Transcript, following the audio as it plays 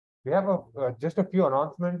We have just a few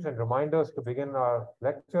announcements and reminders to begin our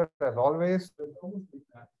lecture. As always,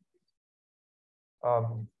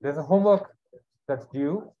 there's a homework that's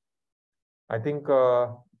due. I think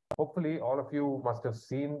hopefully all of you must have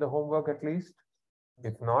seen the homework at least.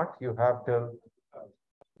 If not, you have till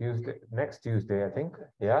Tuesday, next Tuesday, I think.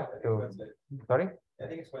 Yeah. Sorry? I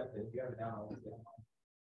think it's Wednesday. You have it down on Wednesday.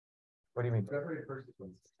 What do you mean? February 1st is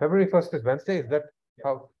Wednesday. February 1st is Wednesday. Is that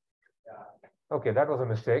how? Yeah. Okay, that was a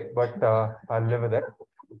mistake, but I'll live with it.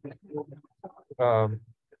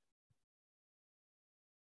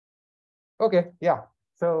 Okay, yeah.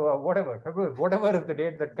 So whatever is the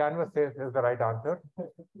date that Canvas says is the right answer.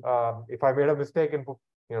 If I made a mistake in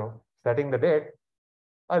setting the date,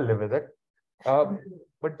 I'll live with it.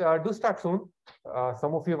 But do start soon.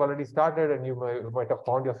 Some of you have already started, and you might have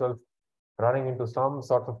found yourself running into some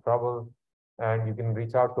sort of trouble, and you can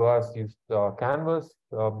reach out to us. Use Canvas.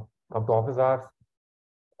 Come to office hours.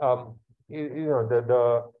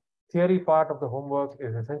 The theory part of the homework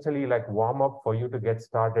is essentially like warm up for you to get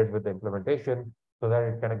started with the implementation, so that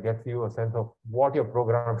it kind of gets you a sense of what your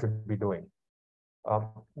program should be doing.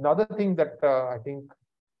 Another thing that I think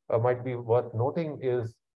might be worth noting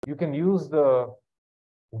is you can use the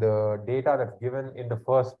data that's given in the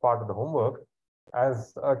first part of the homework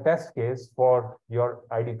as a test case for your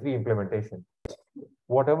ID3 implementation.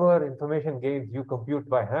 Whatever information gains you compute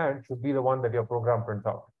by hand should be the one that your program prints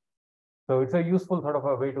out. So it's a useful sort of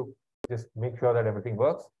a way to just make sure that everything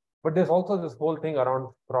works. But there's also this whole thing around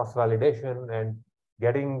cross-validation and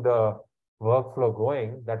getting the workflow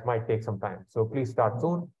going that might take some time. So please start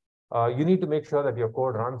soon. You need to make sure that your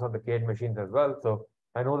code runs on the CADE machines as well. So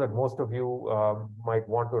I know that most of you might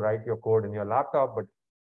want to write your code in your laptop, but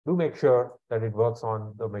do make sure that it works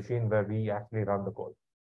on the machine where we actually run the code.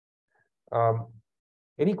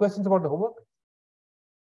 Any questions about the homework?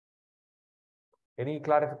 Any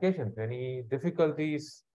clarifications? Any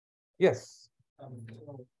difficulties? Yes.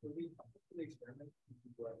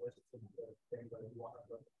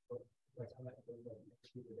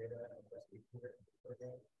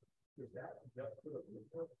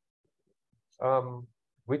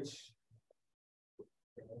 Which?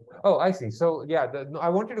 Oh, I see. So yeah, I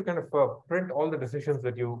want you to kind of print all the decisions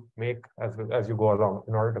that you make as you go along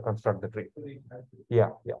in order to construct the tree. Yeah,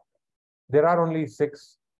 yeah. There are only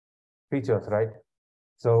 6 features, right?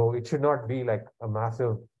 So it should not be like a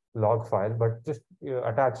massive log file, but just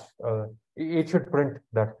attach. It should print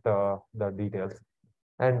that the details,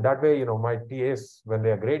 and that way, my TAs, when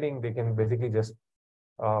they are grading, they can basically just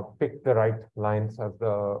pick the right lines as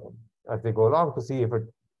they go along to see if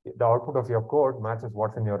the output of your code matches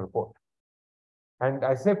what's in your report. And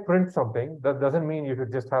I say print something, that doesn't mean you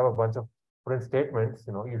should just have a bunch of print statements.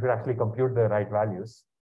 You should actually compute the right values.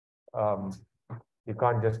 You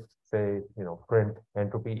can't just say, print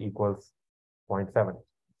entropy equals 0.7.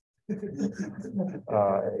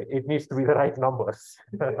 It needs to be the right numbers.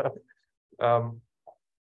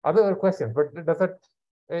 Other questions, but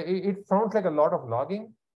it sounds like a lot of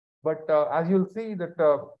logging, but as you'll see that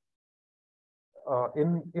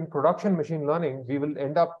in production machine learning, we will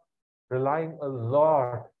end up relying a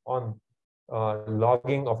lot on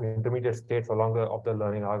logging of intermediate states along of the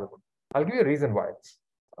learning algorithm. I'll give you a reason why.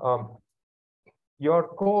 Your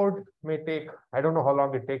code may take, I don't know how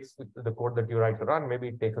long it takes the code that you write to run. Maybe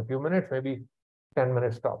it takes a few minutes, maybe 10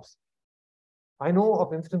 minutes tops. I know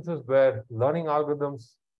of instances where learning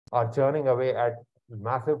algorithms are churning away at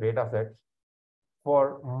massive data sets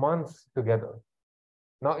for months together.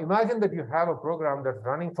 Now imagine that you have a program that's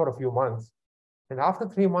running for a few months, and after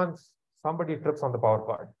 3 months, somebody trips on the power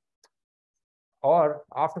card. Or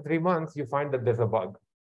after 3 months, you find that there's a bug.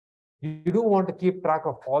 You do want to keep track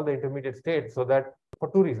of all the intermediate states so that for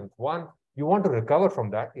 2 reasons. One, you want to recover from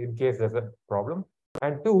that in case there's a problem.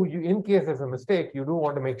 And 2, in case there's a mistake, you do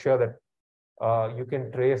want to make sure that you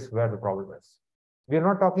can trace where the problem is. We're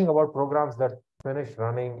not talking about programs that finish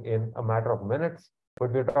running in a matter of minutes,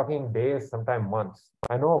 but we're talking days, sometimes months.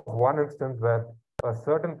 I know of one instance where a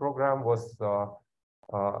certain program was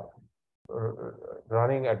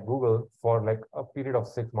running at Google for like a period of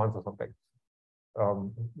 6 months or something.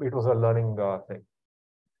 It was a learning thing.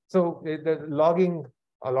 So the logging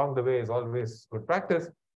along the way is always good practice.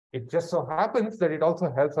 It just so happens that it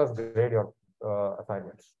also helps us grade your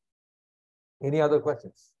assignments. Any other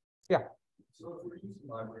questions? Yeah. So if we're using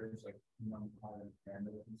libraries like NumPy and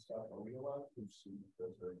Pandas and stuff, are we allowed to assume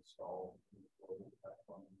those are installed in the global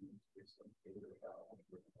platform?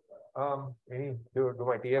 Do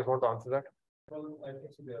my TAs want to answer that? Well, I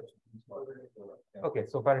think so. Okay,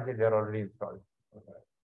 so apparently they're already installed. Okay.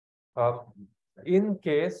 In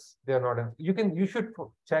case they're not, you should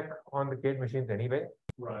check on the CADE machines anyway.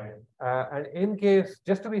 Right. And in case,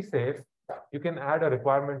 just to be safe, you can add a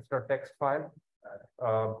requirements.txt file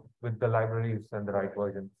with the libraries and the right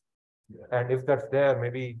versions. Yeah. And if that's there,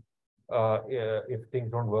 maybe if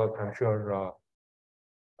things don't work, I'm sure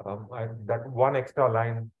that one extra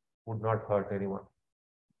line would not hurt anyone.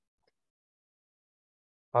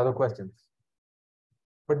 Other questions?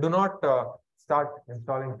 But do not start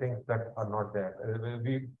installing things that are not there.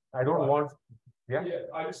 I don't want. Yeah. Yeah,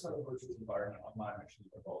 I just have a virtual environment on my machine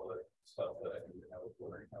with all the stuff that I can have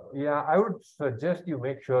learning how to. Yeah, I would suggest you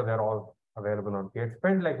make sure they're all available on CADE.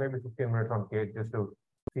 Spend like maybe 15 minutes on CADE just to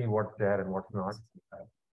see what's there and what's not.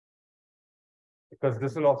 Because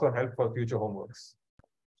this will also help for future homeworks.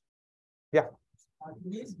 Yeah.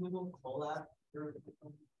 Can you use Google Colab?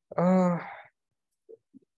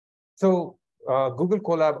 Google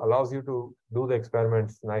Colab allows you to do the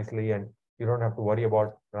experiments nicely and you don't have to worry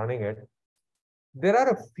about running it. There are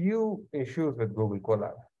a few issues with Google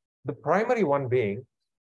Colab. The primary one being,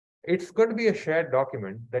 it's going to be a shared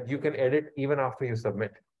document that you can edit even after you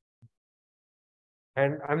submit.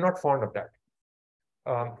 And I'm not fond of that.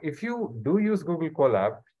 If you do use Google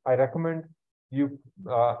Colab, I recommend you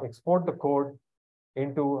export the code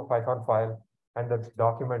into a Python file and the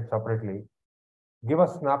document separately. Give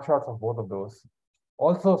us snapshots of both of those.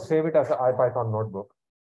 Also save it as an IPython notebook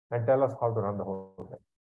and tell us how to run the whole thing.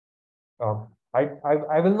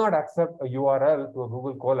 I will not accept a URL to a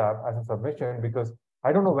Google Colab as a submission because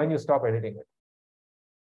I don't know when you stop editing it.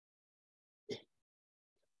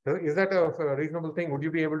 Is that a reasonable thing? Would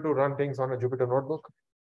you be able to run things on a Jupyter notebook?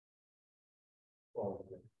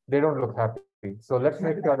 They don't look happy. So let's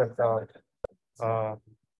make sure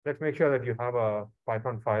that you have a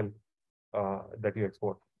Python file that you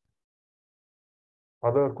export.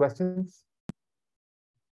 Other questions?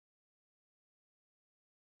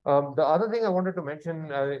 The other thing I wanted to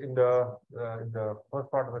mention in the first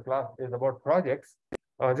part of the class is about projects.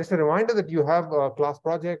 Just a reminder that you have a class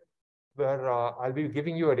project where I'll be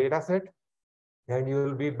giving you a data set and you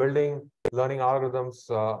will be building learning algorithms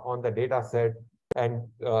on the data set. And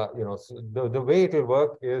so the way it will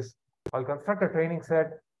work is I'll construct a training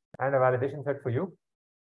set and a validation set for you.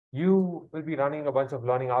 You will be running a bunch of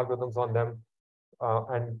learning algorithms on them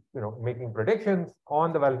and making predictions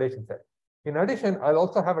on the validation set. In addition, I'll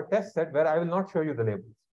also have a test set where I will not show you the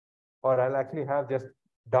labels, or I'll actually have just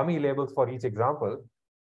dummy labels for each example.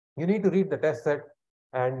 You need to read the test set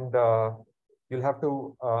and you'll have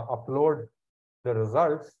to upload the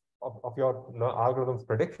results of your algorithm's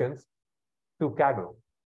predictions to Kaggle,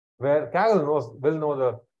 where Kaggle will know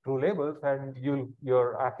the true labels and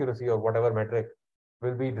your accuracy or whatever metric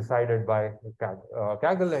will be decided by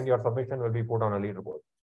Kaggle and your submission will be put on a leaderboard.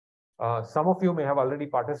 Some of you may have already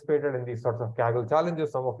participated in these sorts of Kaggle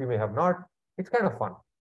challenges. Some of you may have not. It's kind of fun.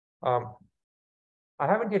 I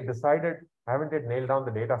haven't yet nailed down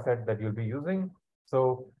the data set that you'll be using.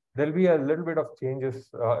 So there'll be a little bit of changes,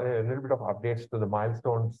 a little bit of updates to the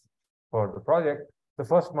milestones for the project. The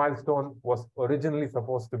first milestone was originally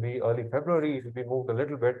supposed to be early February. It will be moved a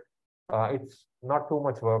little bit. It's not too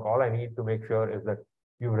much work. All I need to make sure is that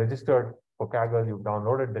you've registered for Kaggle, you've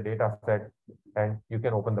downloaded the data set, and you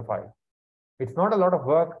can open the file. It's not a lot of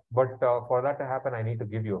work, but for that to happen, I need to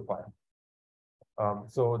give you a file.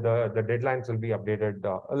 So the deadlines will be updated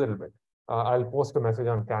a little bit. I'll post a message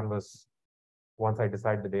on Canvas once I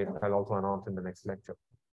decide the date. I'll also announce in the next lecture.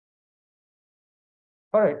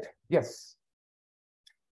 All right. Yes.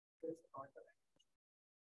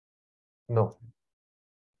 No,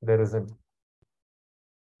 there isn't.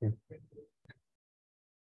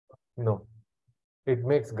 No, it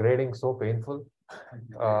makes grading so painful.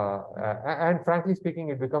 And frankly speaking,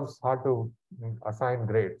 it becomes hard to assign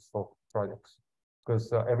grades for projects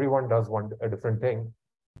because everyone does a different thing.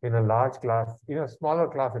 In a large class, in a smaller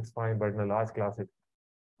class, it's fine, but in a large class,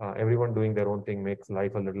 everyone doing their own thing makes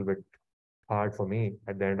life a little bit hard for me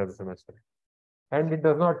at the end of the semester. And it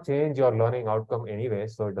does not change your learning outcome anyway,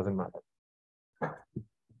 so it doesn't matter.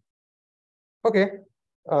 Okay,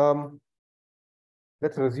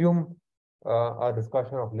 let's resume our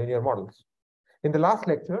discussion of linear models. In the last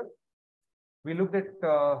lecture, we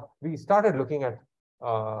started looking at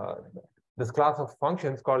this class of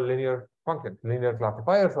functions called linear functions, linear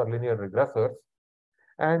classifiers or linear regressors.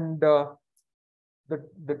 And the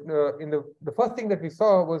first thing that we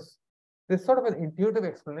saw was this sort of an intuitive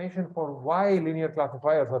explanation for why linear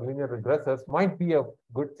classifiers or linear regressors might be a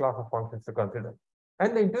good class of functions to consider.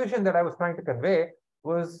 And the intuition that I was trying to convey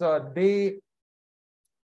was they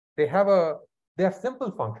have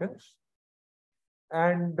simple functions,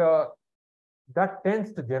 and that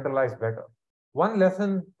tends to generalize better. one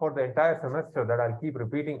lesson for the entire semester that I'll keep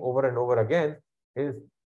repeating over and over again is,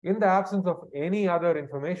 in the absence of any other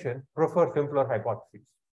information, prefer simpler hypotheses.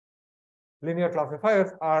 Linear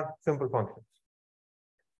classifiers are simple functions.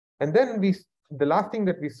 And then the last thing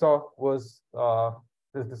that we saw was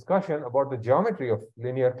this discussion about the geometry of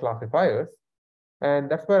linear classifiers. And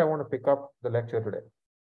that's where I want to pick up the lecture today.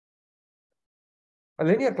 A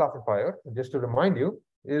linear classifier, just to remind you,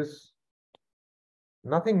 is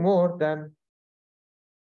nothing more than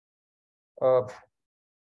a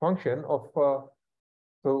function of,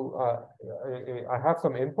 I have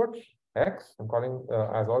some inputs, x. I'm calling,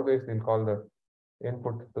 as always, we'll call the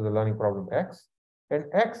input to the learning problem x. And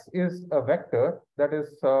x is a vector that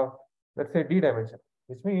is, let's say, d-dimensional,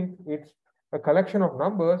 which means it's a collection of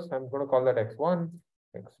numbers. I'm going to call that x1,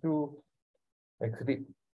 x2, xd.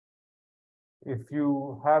 If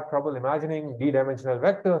you have trouble imagining d-dimensional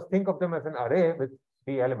vectors, think of them as an array with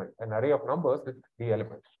d elements, an array of numbers with d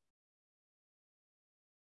elements.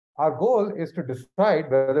 Our goal is to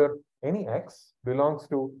decide whether any x belongs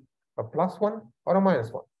to a +1 or a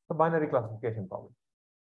 -1, the binary classification problem.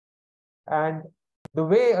 And the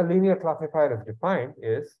way a linear classifier is defined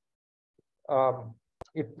is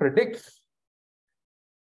it predicts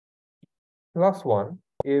 +1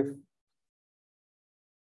 if,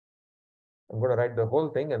 I'm going to write the whole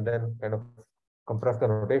thing and then kind of compress the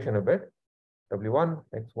notation a bit. W1,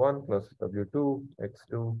 x1 plus W2,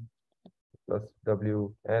 x2 plus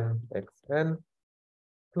Wn, xn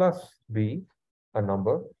plus b, a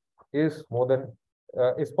number, is more than,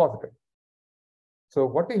 is positive. So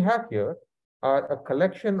what we have here are a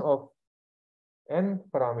collection of n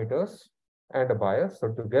parameters and a bias.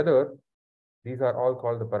 So together, these are all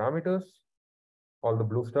called the parameters, all the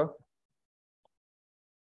blue stuff.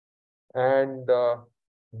 And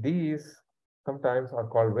these sometimes are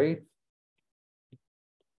called weights.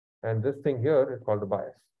 And this thing here is called the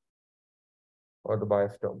bias, or the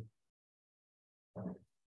bias term.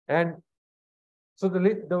 And so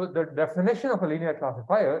the definition of a linear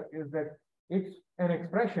classifier is that it's an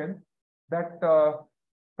expression that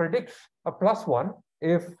predicts a +1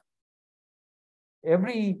 if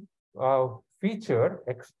every feature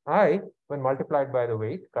xi, when multiplied by the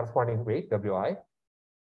weight, corresponding weight wi,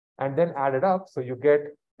 and then added up, so you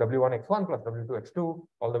get w1 x1 plus w2 x2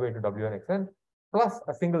 all the way to wn xn plus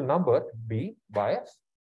a single number b, bias,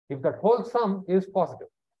 if that whole sum is positive.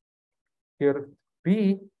 Here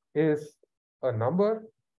b is a number,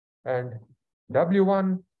 and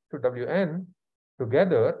w1 to wn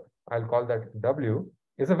together, I'll call that w,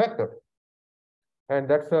 is a vector. And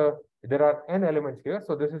that's there are n elements here,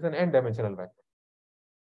 so this is an n-dimensional vector.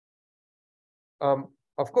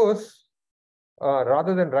 Of course,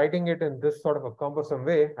 rather than writing it in this sort of a cumbersome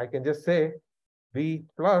way, I can just say b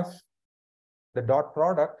plus the dot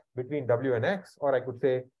product between w and x, or I could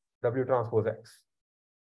say w transpose x.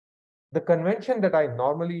 The convention that I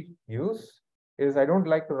normally use is I don't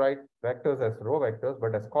like to write vectors as row vectors,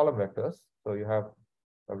 but as column vectors. So you have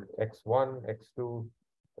x1, x2,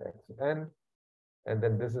 xn, and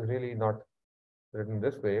then this is really not written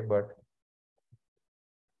this way, but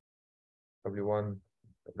w1,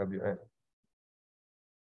 wn.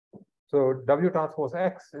 So w transpose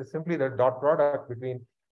x is simply the dot product between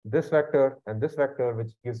this vector and this vector,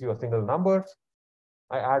 which gives you a single number.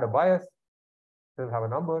 I add a bias, still have a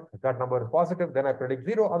number. If that number is positive, then I predict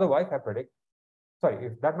 0. Otherwise, I predict, sorry,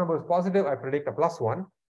 if that number is positive, I predict a +1.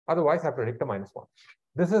 Otherwise, I predict a -1.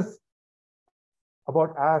 This is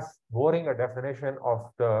about as boring a definition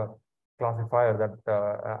of the classifier that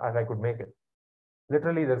as I could make it.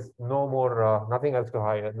 Literally, there's no more, nothing else to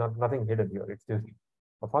hide, nothing hidden here. It's just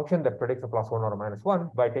a function that predicts a +1 or a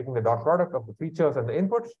 -1 by taking the dot product of the features and the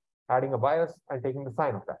inputs, adding a bias, and taking the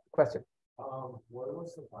sign of that. Question? What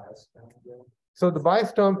was the bias term again? So the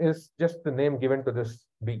bias term is just the name given to this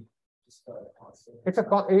b. Just a constant.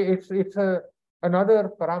 It's another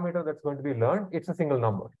parameter that's going to be learned. It's a single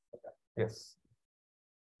number. Okay. Yes.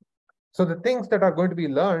 So the things that are going to be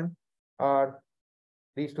learned are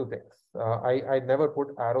these two things. I never put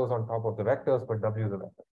arrows on top of the vectors, but w is a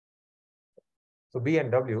vector. So b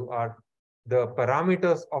and w are the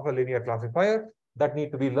parameters of a linear classifier that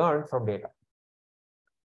need to be learned from data.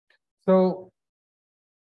 So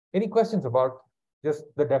any questions about just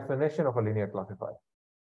the definition of a linear classifier?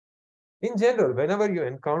 In general, whenever you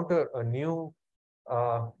encounter a new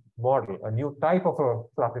model, a new type of a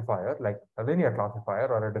classifier, like a linear classifier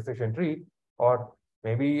or a decision tree, or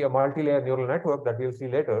maybe a multi-layer neural network that we'll see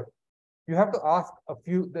later, you have to ask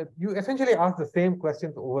you essentially ask the same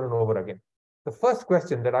questions over and over again. The first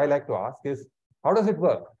question that I like to ask is, how does it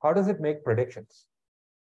work? How does it make predictions?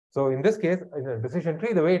 So in this case, in a decision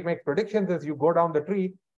tree, the way it makes predictions is you go down the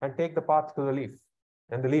tree and take the path to the leaf,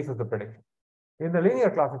 and the leaf is the prediction. In the linear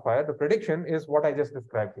classifier, the prediction is what I just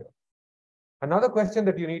described here. Another question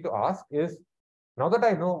that you need to ask is, now that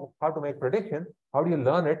I know how to make prediction, how do you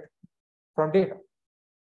learn it from data?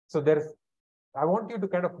 So I want you to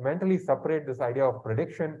kind of mentally separate this idea of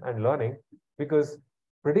prediction and learning, because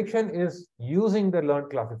prediction is using the learned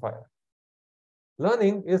classifier.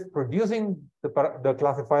 Learning is producing the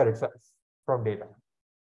classifier itself from data.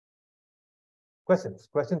 Questions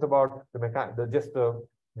about just the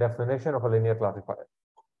definition of a linear classifier.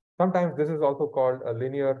 Sometimes this is also called a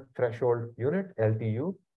linear threshold unit,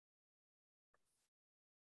 LTU,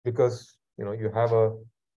 because you have a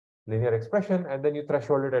linear expression and then you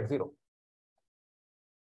threshold it at 0.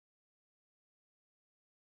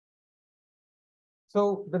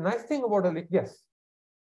 So the nice thing about yes.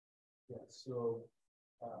 Yeah, so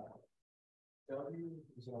W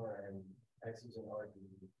is Rn, X is an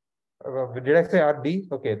RD. Did I say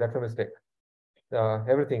RD? Okay, that's a mistake.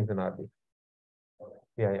 Everything's in RD.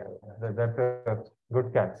 Yeah. That's a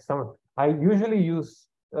good catch. I usually use,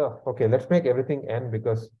 okay, let's make everything N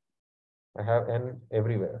because I have N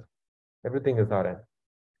everywhere. Everything is Rn.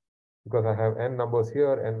 Because I have N numbers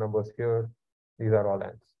here, N numbers here. These are all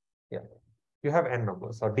N's. Yeah. You have N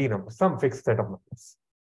numbers or D numbers, some fixed set of numbers.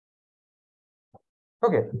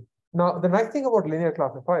 Okay. Now, the nice thing about linear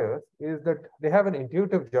classifiers is that they have an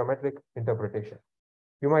intuitive geometric interpretation.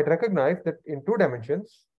 You might recognize that in 2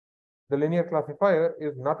 dimensions, the linear classifier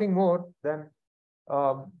is nothing more than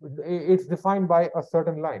it's defined by a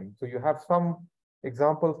certain line. So you have some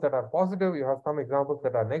examples that are positive, you have some examples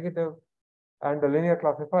that are negative, and the linear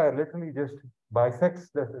classifier literally just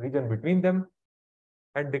bisects the region between them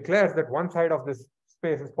and declares that one side of this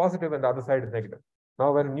space is positive and the other side is negative.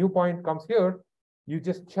 Now, when a new point comes here, you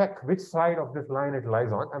just check which side of this line it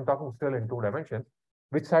lies on. I'm talking still in 2 dimensions,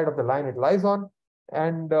 which side of the line it lies on.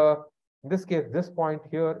 And in this case, this point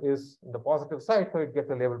here is the positive side, so it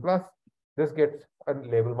gets a label plus. This gets a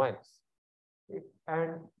label minus.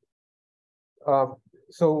 And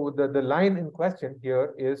so the line in question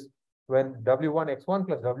here is when W1x1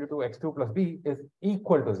 plus W2x2 plus B is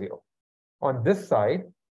equal to 0. On this side,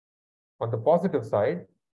 on the positive side,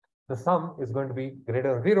 the sum is going to be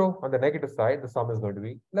greater than 0. On the negative side, the sum is going to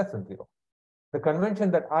be less than 0. The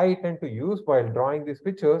convention that I tend to use while drawing these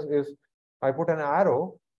pictures is I put an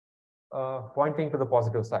arrow pointing to the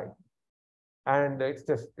positive side. And it's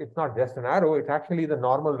not just an arrow, it's actually the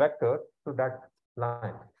normal vector to that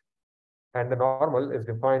line. And the normal is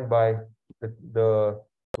defined by the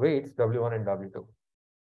weights W1 and W2.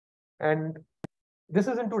 And this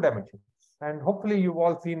is in 2 dimensions. And hopefully you've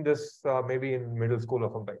all seen this maybe in middle school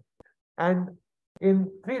or something. And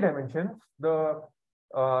in 3 dimensions, the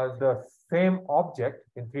same object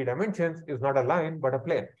in 3 dimensions is not a line, but a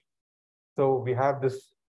plane. So we have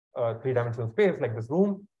this 3-dimensional space like this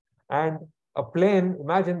room, and a plane,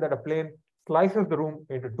 imagine that a plane slices the room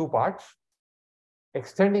into 2 parts,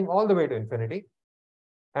 extending all the way to infinity.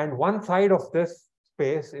 And one side of this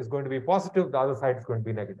space is going to be positive, the other side is going to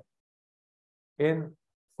be negative. In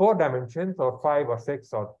 4 dimensions or 5 or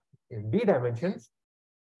 6 or in D dimensions,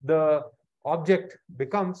 the object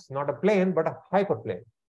becomes not a plane, but a hyperplane.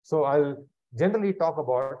 So I'll generally talk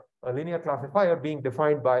about a linear classifier being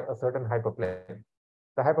defined by a certain hyperplane.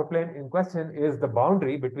 The hyperplane in question is the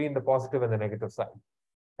boundary between the positive and the negative side.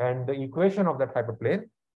 And the equation of that hyperplane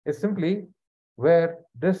is simply where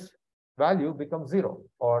this value becomes 0,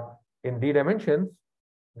 or in D dimensions,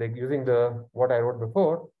 like using what I wrote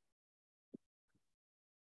before.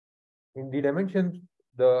 In D dimensions,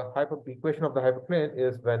 the equation of the hyperplane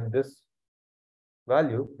is when this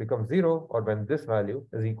value becomes 0 or when this value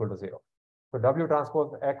is equal to 0. So W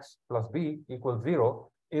transpose X plus B equals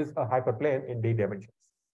 0 is a hyperplane in D dimensions.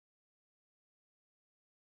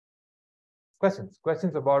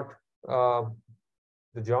 Questions about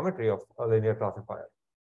the geometry of a linear classifier.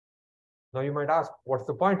 Now you might ask, what's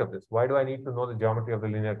the point of this? Why do I need to know the geometry of the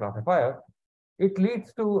linear classifier? It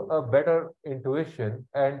leads to a better intuition,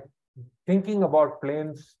 and thinking about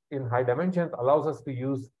planes in high dimensions allows us to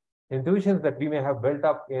use intuitions that we may have built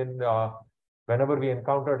up in whenever we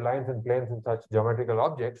encountered lines and planes in such geometrical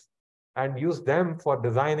objects, and use them for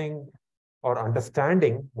designing or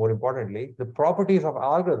understanding, more importantly, the properties of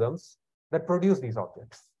algorithms that produce these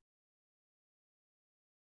objects.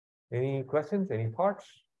 Any questions, any thoughts?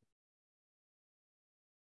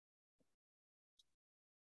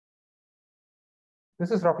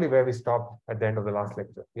 This is roughly where we stopped at the end of the last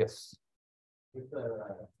lecture. Yes. With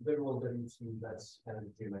the literal W2, that's kind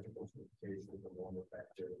of geometrical simplification of the normal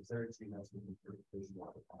vector. Is there a geometrical simplification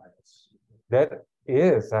modifiers? There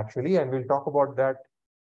is actually, and we'll talk about that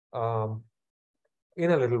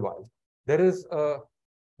in a little while. There is a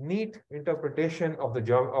neat interpretation of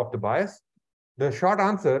the bias. The short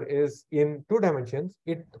answer is in 2 dimensions.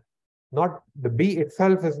 Not the B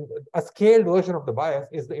itself is a scaled version of the bias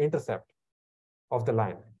is the intercept of the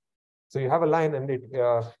line. So you have a line, and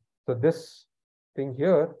so this thing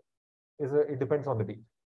here it depends on the B.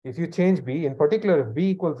 If you change B, in particular, if B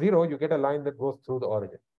equals 0, you get a line that goes through the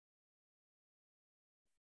origin.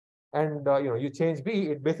 And you change B,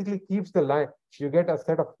 it basically keeps the line. You get a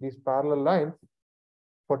set of these parallel lines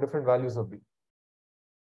for different values of B.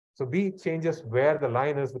 So B changes where the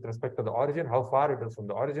line is with respect to the origin, how far it is from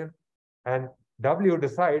the origin, and W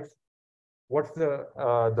decides what's it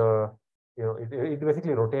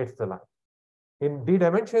basically rotates the line. In D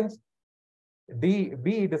dimensions,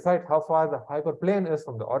 B decides how far the hyperplane is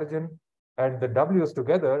from the origin, and the W's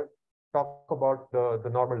together talk about the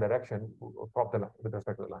normal direction of the line with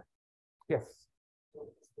respect to the line. Yes. So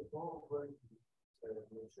it's the goal of to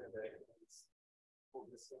make sure that it's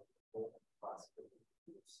focusing on possible.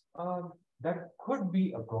 That could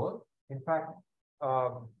be a goal. In fact,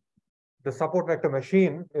 the support vector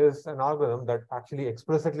machine is an algorithm that actually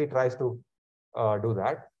explicitly tries to do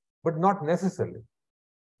that, but not necessarily.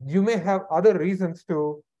 You may have other reasons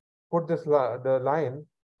to put the line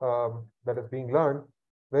that is being learned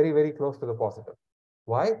very, very close to the positive.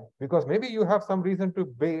 Why? Because maybe you have some reason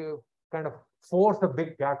to kind of force a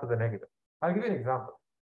big gap to the negative. I'll give you an example.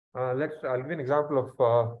 I'll give you an example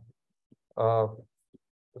of,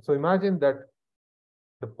 so imagine that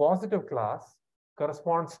the positive class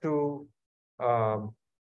corresponds to,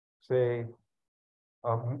 say,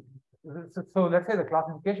 so let's say the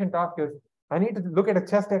classification task is, I need to look at a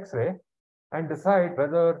chest X-ray and decide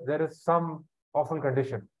whether there is some awful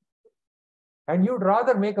condition. And you'd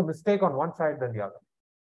rather make a mistake on one side than the other.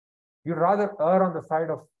 You'd rather err on the side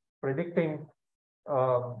of predicting.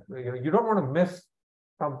 You don't want to miss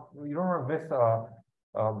some. You don't want to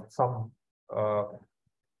miss some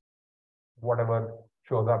whatever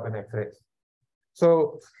shows up in X-rays.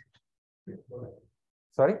 So,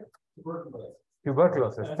 sorry,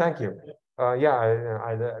 tuberculosis. Thank you. Yeah,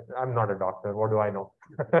 I'm not a doctor. What do I know?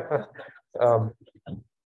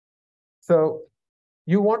 So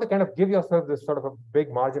you want to kind of give yourself this sort of a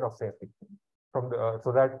big margin of safety from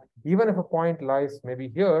so that even if a point lies maybe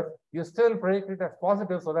here, you still predict it as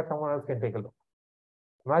positive so that someone else can take a look.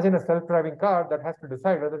 Imagine a self-driving car that has to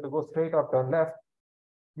decide whether to go straight or turn left.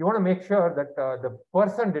 You want to make sure that the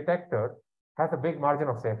person detector has a big margin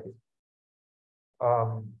of safety,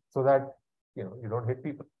 so that you don't hit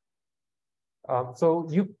people. So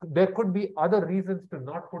there could be other reasons to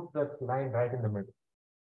not put the line right in the middle.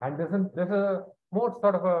 And there's a more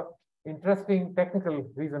sort of a interesting technical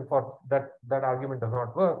reason for that argument does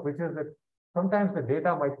not work, which is that sometimes the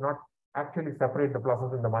data might not actually separate the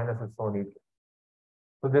pluses and the minuses so neatly.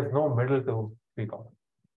 So there's no middle to speak of.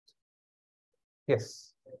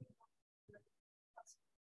 Yes.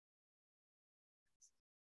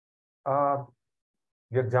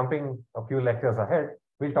 You're jumping a few lectures ahead.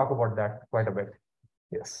 We'll talk about that quite a bit.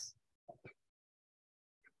 Yes.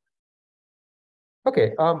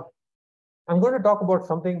 Okay. I'm going to talk about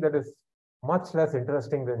something that is much less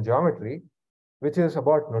interesting than geometry, which is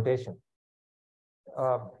about notation.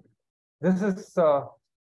 This is a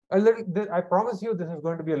little. I promise you, this is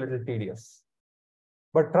going to be a little tedious,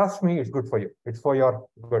 but trust me, it's good for you. It's for your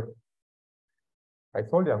good. I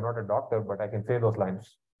told you I'm not a doctor, but I can say those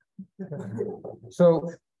lines.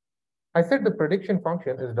 So I said the prediction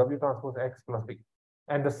function is W transpose X plus B,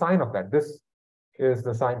 and the sign of that. This is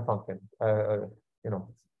the sign function.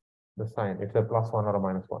 The sign. It's a +1 or a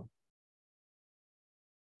 -1.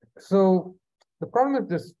 So the problem is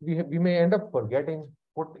this: we may end up forgetting,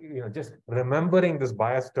 just remembering this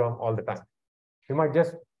bias term all the time. You might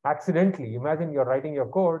just accidentally imagine you're writing your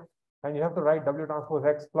code and you have to write W transpose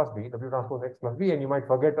X plus B, W transpose X plus B, and you might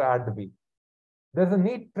forget to add the B. There's a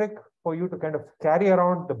neat trick for you to kind of carry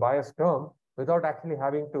around the bias term without actually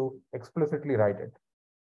having to explicitly write it.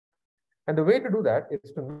 And the way to do that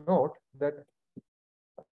is to note that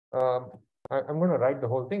I'm going to write the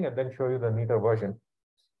whole thing and then show you the neater version.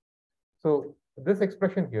 So this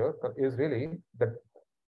expression here is really that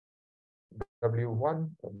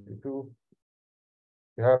W1, W2,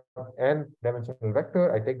 you have n dimensional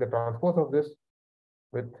vector. I take the transpose of this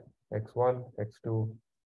with x1, x2,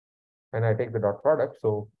 and I take the dot product.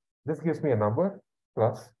 So this gives me a number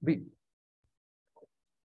plus b.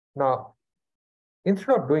 Now,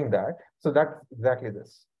 instead of doing that, so that's exactly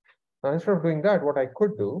this. Now, instead of doing that, what I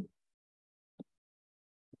could do,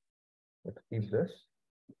 let's keep this.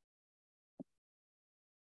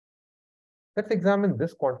 Let's examine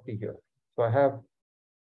this quantity here. So I have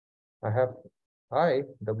I,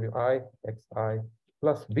 wi, xi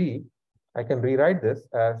plus b. I can rewrite this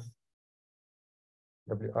as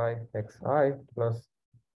wi, xi plus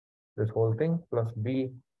this whole thing plus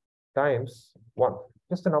b times 1,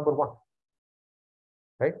 just the number 1,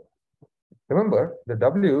 right? Remember, the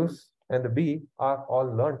w's and the b are all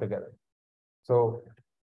learned together. So,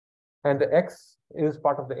 and the x is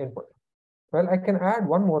part of the input. Well, I can add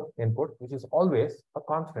one more input, which is always a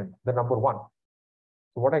constant, the number 1.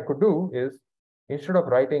 So what I could do is, instead of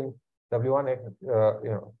writing w1,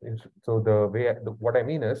 so the way, what I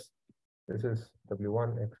mean is, this is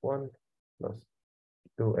w1 x1 plus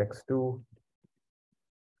 2x2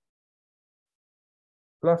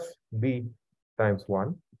 plus b times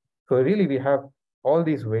 1. So really we have all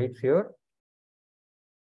these weights here.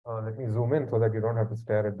 Let me zoom in so that you don't have to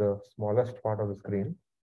stare at the smallest part of the screen.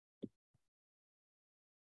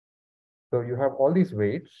 So you have all these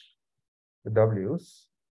weights, the w's,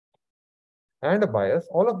 and a bias.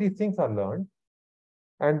 All of these things are learned.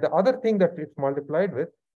 And the other thing that it's multiplied with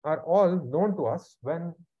are all known to us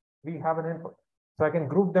when we have an input. So I can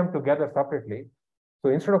group them together separately.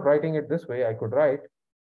 So instead of writing it this way, I could write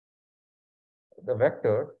the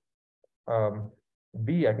vector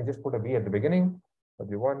b. I can just put a b at the beginning,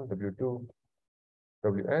 w1, w2,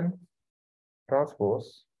 wn,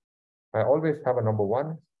 transpose. I always have a number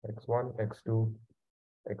 1, x1, x2,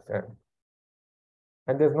 xn.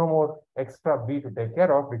 And there's no more extra b to take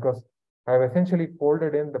care of because I've essentially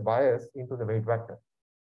folded in the bias into the weight vector.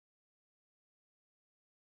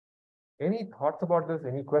 Any thoughts about this?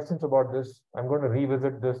 Any questions about this? I'm going to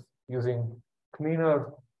revisit this using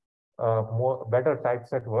cleaner, better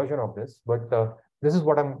typeset version of this. But this is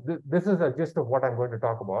what this is a gist of what I'm going to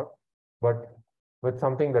talk about, but with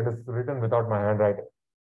something that is written without my handwriting.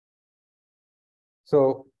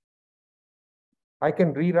 So I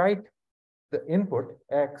can rewrite the input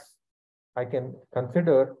x. I can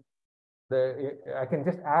consider I can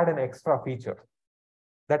just add an extra feature.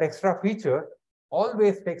 That extra feature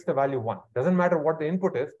always takes the value 1. Doesn't matter what the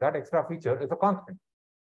input is, that extra feature is a constant.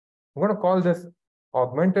 I'm going to call this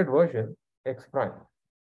augmented version x prime.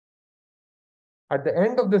 At the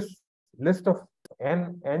end of this list of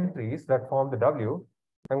n entries that form the w,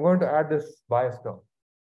 I'm going to add this bias term.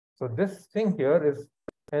 So this thing here is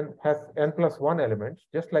has n plus 1 elements,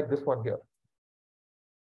 just like this one here.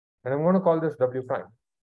 And I'm going to call this w prime.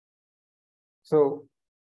 So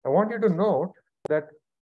I want you to note that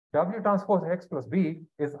w transpose x plus b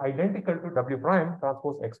is identical to w prime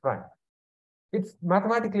transpose x prime. It's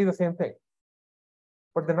mathematically the same thing.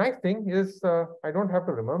 But the nice thing is I don't have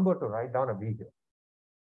to remember to write down a b here.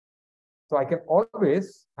 So I can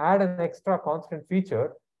always add an extra constant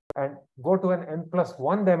feature and go to an n plus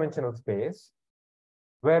 1 dimensional space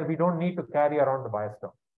where we don't need to carry around the bias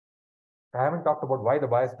term. I haven't talked about why the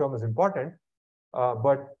bias term is important,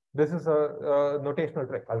 but this is a notational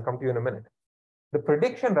trick. I'll come to you in a minute. The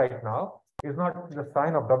prediction right now is not the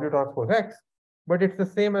sign of w transpose x, but it's the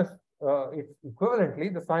same as, it's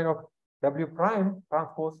equivalently the sign of w prime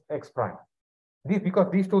transpose x prime.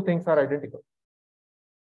 Because these two things are identical.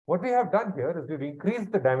 What we have done here is we've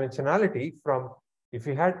increased the dimensionality from, if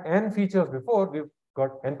we had n features before, we've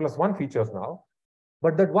got n plus 1 features now.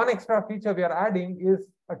 But that one extra feature we are adding is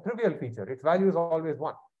a trivial feature. Its value is always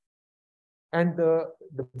 1. And the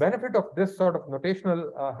benefit of this sort of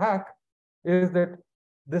notational hack is that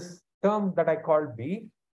this term that I called b,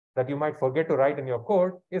 that you might forget to write in your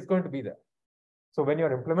code, is going to be there. So when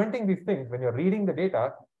you're implementing these things, when you're reading the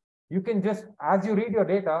data, you can just, as you read your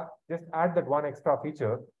data, just add that one extra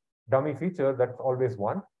feature, dummy feature that's always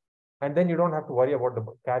 1. And then you don't have to worry about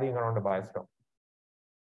carrying around a bias term.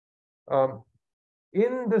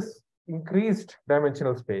 In this increased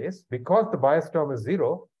dimensional space, because the bias term is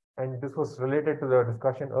 0, and this was related to the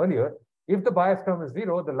discussion earlier, if the bias term is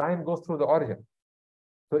 0, the line goes through the origin.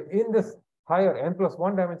 So in this higher n plus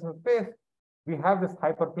 1 dimensional space, we have this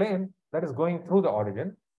hyperplane that is going through the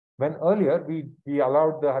origin, when earlier we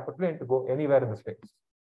allowed the hyperplane to go anywhere in the space.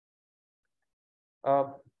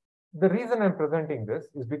 The reason I'm presenting this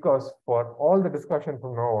is because for all the discussion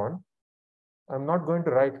from now on, I'm not going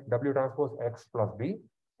to write w transpose x plus b.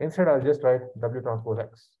 Instead, I'll just write w transpose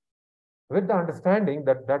x, with the understanding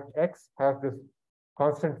that that x has this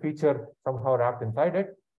constant feature somehow wrapped inside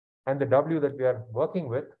it, and the w that we are working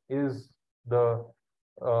with is the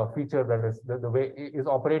feature that is the way is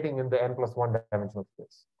operating in the n plus 1 dimensional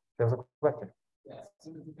space. There's a question. Yeah,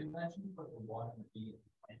 so the dimension for the 1 and b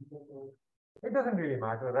It doesn't really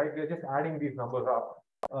matter, right? We're just adding these numbers up.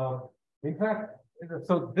 In fact,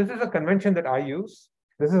 so this is a convention that I use.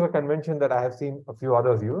 This is a convention that I have seen a few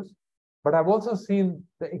others use. But I've also seen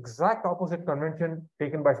the exact opposite convention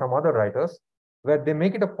taken by some other writers, where they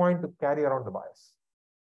make it a point to carry around the bias.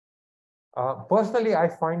 Personally, I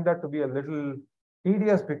find that to be a little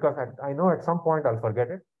tedious because I know at some point I'll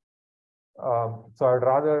forget it. So I'd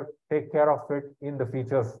rather take care of it in the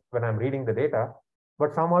features when I'm reading the data.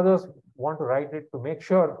 But some others want to write it to make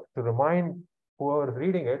sure to remind whoever is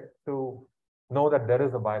reading it to know that there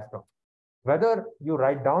is a bias term. Whether you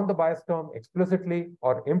write down the bias term explicitly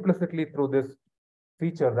or implicitly through this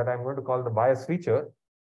feature that I'm going to call the bias feature,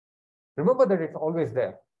 remember that it's always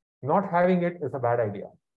there. Not having it is a bad idea.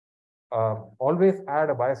 Always add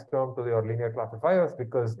a bias term to your linear classifiers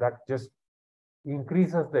because that just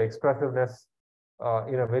increases the expressiveness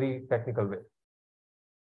in a very technical way.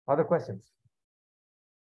 Other questions?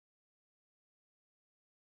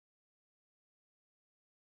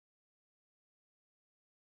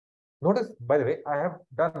 Notice, by the way, I have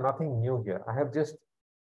done nothing new here. I have just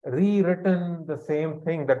rewritten the same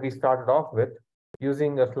thing that we started off with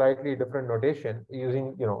using a slightly different notation,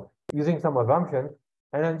 using some assumptions,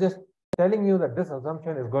 and I'm just telling you that this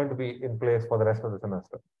assumption is going to be in place for the rest of the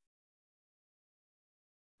semester.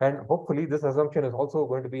 And hopefully this assumption is also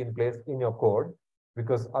going to be in place in your code,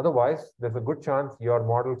 because otherwise there's a good chance your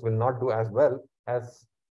models will not do as well as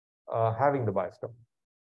having the bias term.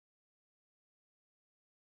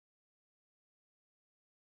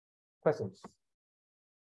 Questions?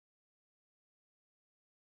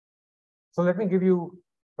 So let me give you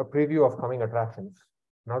a preview of coming attractions,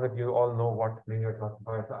 now that you all know what linear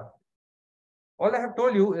classifiers are. All I have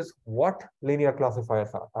told you is what linear classifiers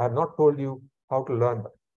are. I have not told you how to learn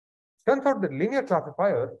them. Turns out that linear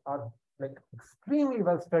classifiers are like extremely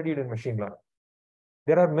well studied in machine learning.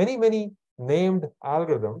 There are many, many named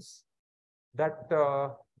algorithms that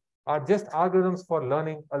are just algorithms for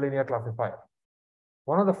learning a linear classifier.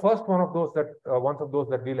 One of the first ones of those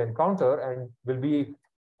that we'll encounter and will be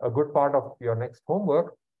a good part of your next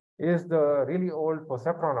homework is the really old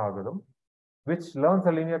perceptron algorithm, which learns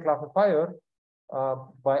a linear classifier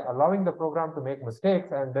by allowing the program to make mistakes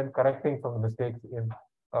and then correcting from the mistakes in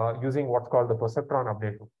using what's called the perceptron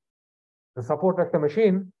update loop. The support vector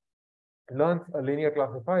machine learns a linear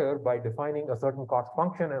classifier by defining a certain cost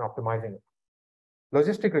function and optimizing it.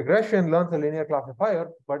 Logistic regression learns a linear classifier,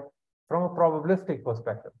 but from a probabilistic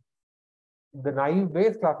perspective. The naive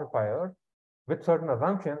Bayes classifier, with certain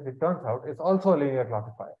assumptions, it turns out, is also a linear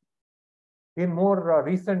classifier. In more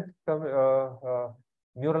recent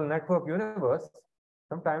neural network universe,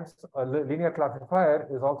 sometimes a linear classifier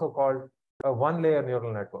is also called a one-layer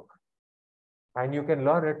neural network. And you can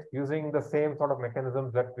learn it using the same sort of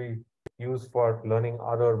mechanisms that we use for learning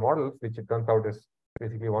other models, which it turns out is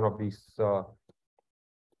basically one of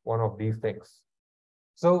these things.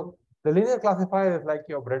 So the linear classifier is like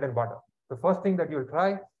your bread and butter. The first thing that you'll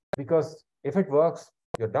try, because if it works,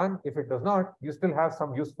 you're done. If it does not, you still have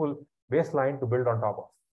some useful baseline to build on top of.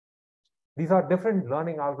 These are different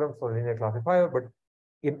learning algorithms for linear classifier, but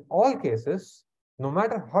in all cases, no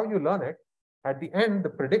matter how you learn it, at the end, the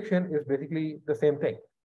prediction is basically the same thing.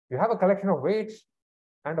 You have a collection of weights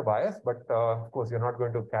and a bias, but of course, you're not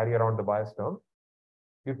going to carry around the bias term.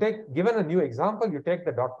 You take, given a new example, you take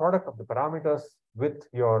the dot product of the parameters with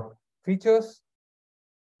your features.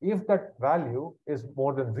 If that value is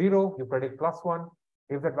more than 0, you predict +1.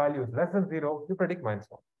 If that value is less than 0, you predict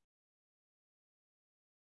 -1.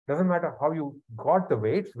 Doesn't matter how you got the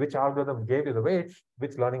weights, which algorithm gave you the weights,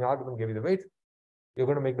 which learning algorithm gave you the weights, you're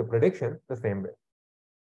going to make the prediction the same way.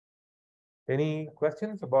 Any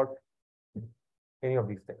questions about any of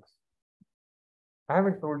these things? I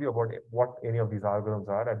haven't told you about what any of these algorithms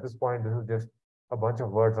are. At this point, this is just a bunch of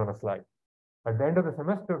words on a slide. At the end of the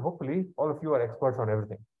semester, hopefully, all of you are experts on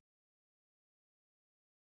everything.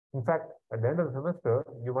 In fact, at the end of the semester,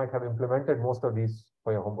 you might have implemented most of these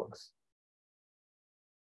for your homeworks.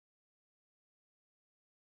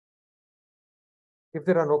 If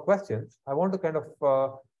there are no questions, I want to kind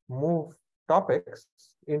of move topics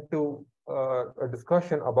into a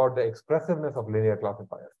discussion about the expressiveness of linear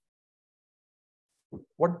classifiers.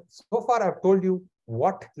 So far I've told you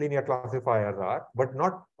what linear classifiers are, but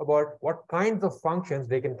not about what kinds of functions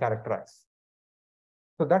they can characterize.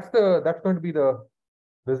 So that's going to be the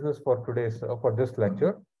business for for this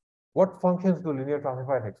lecture. What functions do linear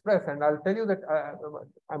classifiers express? And I'll tell you that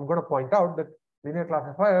I'm going to point out that linear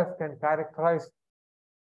classifiers can characterize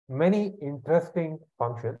many interesting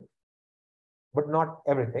functions, but not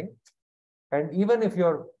everything. And even if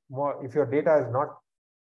your data is not,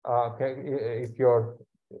 if your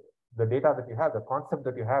the data that you have, the concept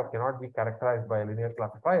that you have cannot be characterized by a linear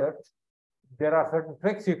classifier, there are certain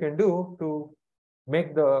tricks you can do to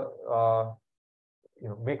make the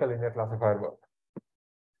make a linear classifier work.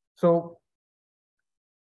 So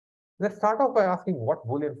let's start off by asking what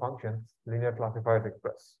Boolean functions linear classifiers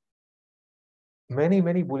express. Many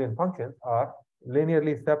Boolean functions are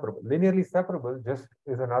linearly separable. Linearly separable just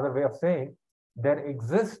is another way of saying there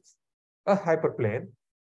exists a hyperplane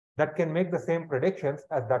that can make the same predictions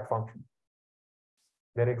as that function.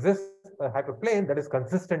 There exists a hyperplane that is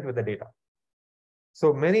consistent with the data.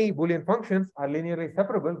 So many Boolean functions are linearly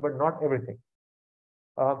separable, but not everything.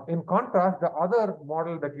 In contrast, the other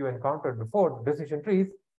model that you encountered before, decision trees,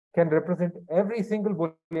 can represent every single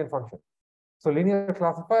Boolean function. So linear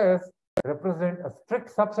classifiers represent a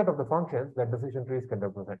strict subset of the functions that decision trees can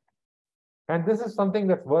represent. And this is something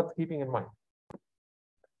that's worth keeping in mind.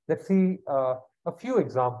 Let's see a few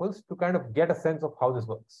examples to kind of get a sense of how this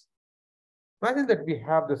works. Imagine that we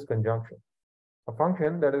have this conjunction, a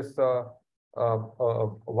function that is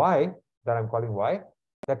y, that I'm calling y,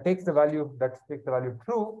 that takes the value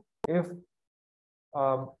true if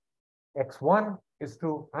x1 is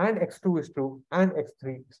true and x2 is true and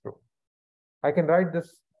x3 is true. I can write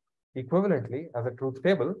this equivalently as a truth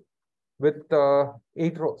table with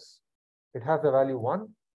 8 rows. It has the value 1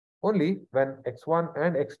 only when x1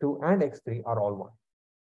 and x2 and x3 are all 1.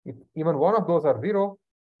 If even one of those are 0,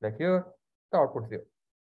 like here, the output 0.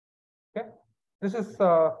 Okay, this is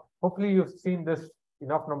hopefully you've seen this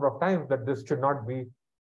enough number of times that this should not be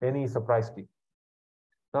any surprise to you.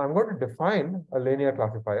 Now I'm going to define a linear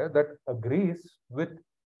classifier that agrees with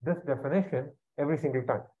this definition every single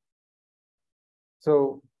time.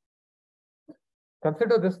 So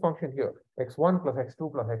consider this function here, x1 plus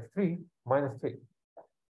x2 plus x3 minus 3.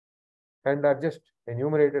 And I've just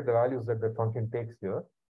enumerated the values that the function takes here.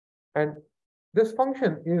 And this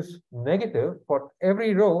function is negative for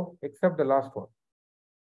every row except the last one.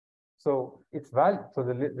 So its value, so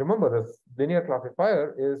remember this linear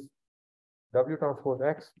classifier is W transpose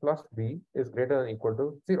X plus B is greater than or equal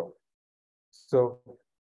to 0. So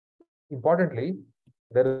importantly,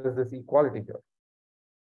 there is this equality here.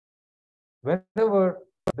 Whenever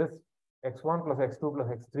this x1 plus x2 plus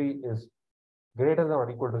x3 is greater than or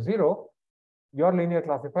equal to 0, your linear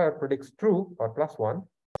classifier predicts true or plus 1.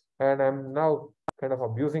 And I'm now kind of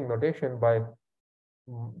abusing notation by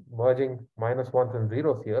merging minus ones and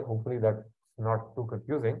zeros here. Hopefully that's not too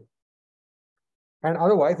confusing. And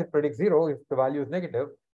otherwise, it predicts 0 if the value is negative.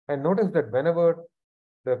 And notice that whenever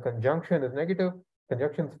the conjunction is negative,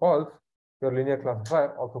 conjunction is false, your linear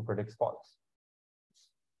classifier also predicts false.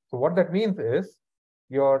 So what that means is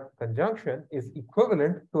your conjunction is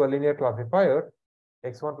equivalent to a linear classifier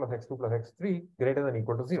x1 plus x2 plus x3 greater than or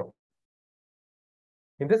equal to 0.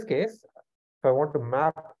 In this case, if I want to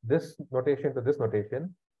map this notation to this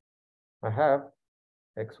notation, I have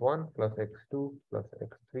x1 plus x2 plus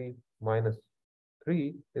x3 minus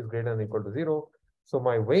 3 is greater than or equal to 0. So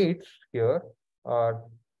my weights here are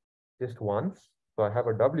just ones. So I have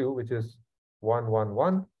a W which is 1, 1,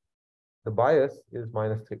 1. The bias is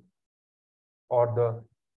minus 3. Or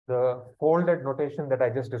the folded notation that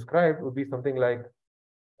I just described would be something like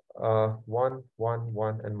 1, 1,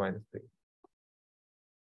 1, and minus 3.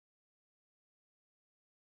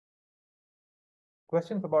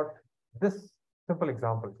 Questions about this simple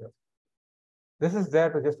example here? This is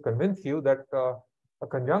there to just convince you that a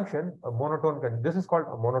conjunction, a monotone, this is called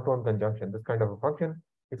a monotone conjunction, this kind of a function.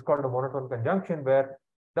 It's called a monotone conjunction where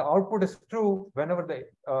the output is true whenever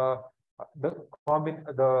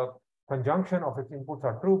the conjunction of its inputs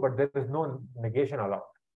are true, but there is no negation allowed.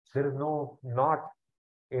 There is no not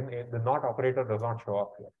in the not operator does not show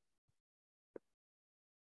up here.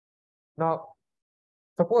 Now,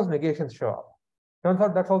 suppose negations show up. Turns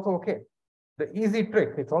out that's also okay. The easy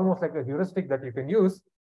trick, it's almost like a heuristic that you can use.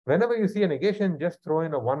 Whenever you see a negation, just throw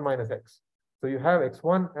in a 1 minus x. So you have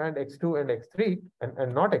x1 and x2 and x3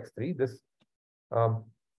 and not x3. This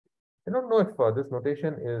I don't know if this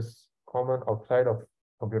notation is common outside of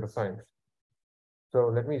computer science. So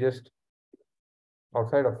let me just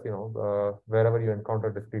outside of wherever you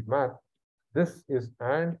encounter discrete math, this is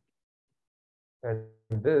and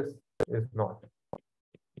this is not.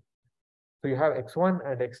 So you have x1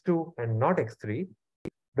 and x2 and not x3.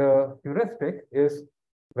 The heuristic is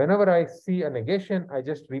whenever I see a negation, I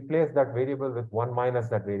just replace that variable with 1 minus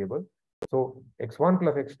that variable. So x1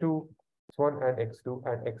 plus x2, x1 and x2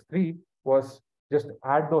 and x3 was just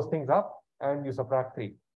add those things up and you subtract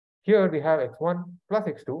 3. Here we have x1 plus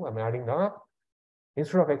x2, I'm adding them up.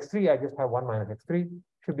 Instead of x3, I just have 1 minus x3,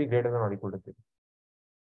 should be greater than or equal to 3.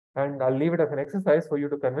 And I'll leave it as an exercise for you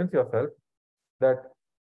to convince yourself that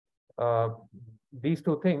uh, these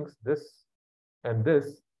two things, this and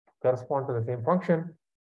this, correspond to the same function.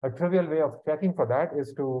 A trivial way of checking for that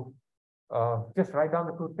is to just write down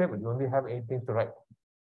the truth table. You only have 8 things to write.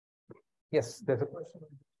 Yes,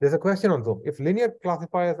 there's a question on Zoom. If linear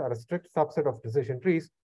classifiers are a strict subset of decision trees,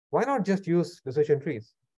 why not just use decision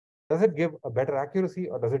trees? Does it give a better accuracy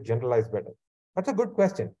or does it generalize better? That's a good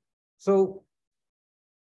question. So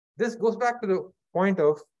this goes back to the point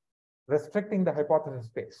of restricting the hypothesis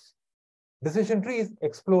space. Decision trees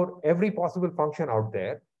explore every possible function out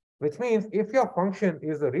there, which means if your function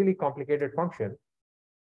is a really complicated function,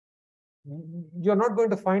 you're not going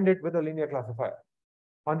to find it with a linear classifier.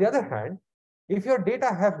 On the other hand, if your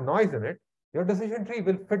data have noise in it, your decision tree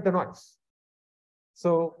will fit the noise.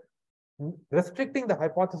 So restricting the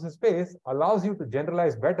hypothesis space allows you to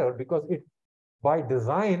generalize better because it, by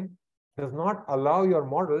design, does not allow your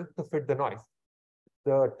model to fit the noise.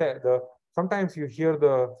 Sometimes you hear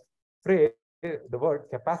the phrase, the word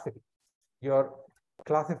capacity. Your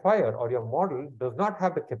classifier or your model does not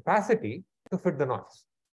have the capacity to fit the noise.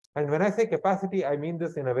 And when I say capacity, I mean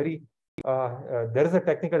this in a very, there is a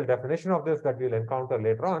technical definition of this that we'll encounter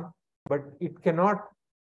later on, but it cannot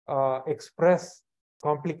express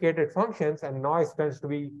complicated functions, and noise tends to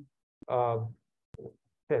be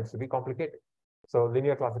complicated. So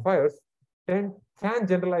linear classifiers can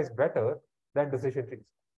generalize better than decision trees.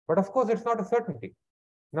 But of course, it's not a certainty.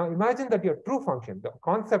 Now imagine that your true function, the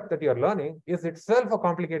concept that you're learning, is itself a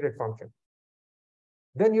complicated function.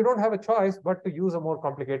 Then you don't have a choice but to use a more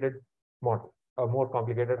complicated model, a more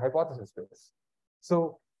complicated hypothesis space.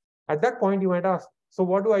 So at that point, you might ask, so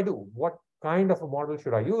what do I do? What kind of a model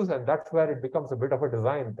should I use? And that's where it becomes a bit of a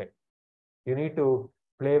design thing. You need to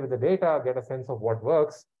play with the data, get a sense of what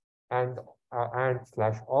works, and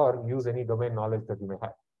or use any domain knowledge that you may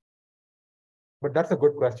have. But that's a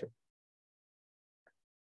good question.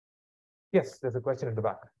 Yes, there's a question at the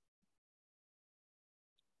back.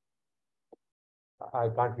 I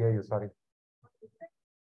can't hear you, sorry.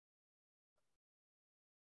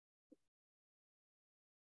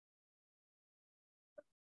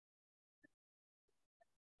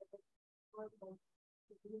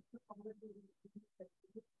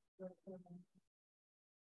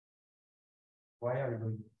 Why are we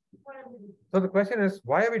doing this? So the question is,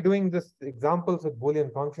 why are we doing this examples with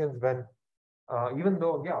Boolean functions when, even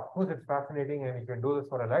though, yeah, of course it's fascinating and you can do this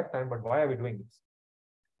for a lifetime, but why are we doing this?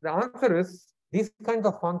 The answer is, these kinds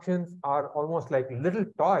of functions are almost like little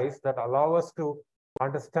toys that allow us to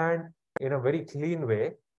understand in a very clean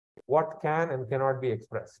way what can and cannot be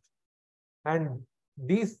expressed. And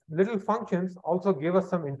these little functions also give us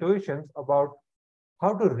some intuitions about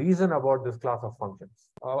how to reason about this class of functions,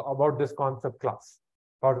 about this concept class,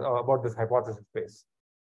 or about this hypothesis space.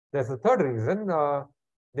 There's a third reason,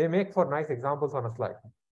 they make for nice examples on a slide.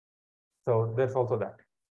 So there's also that.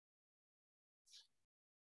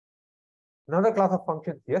 Another class of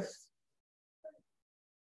functions, yes?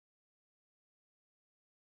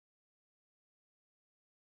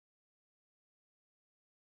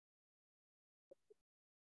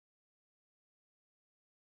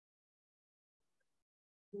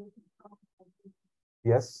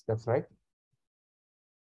 Yes, that's right.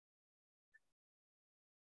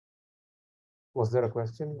 Was there a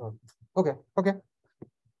question? Okay, okay.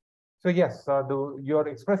 So yes, you're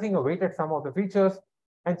expressing a weighted sum of the features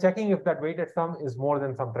and checking if that weighted sum is more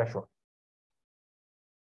than some threshold.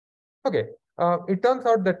 Okay, it turns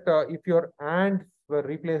out that if your ANDs were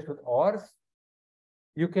replaced with ORs,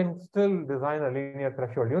 you can still design a linear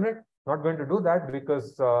threshold unit. Not going to do that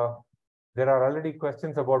because there are already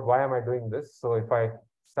questions about why am I doing this. So if I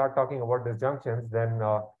start talking about disjunctions, then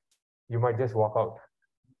you might just walk out.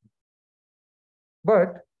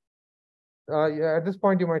 But yeah, at this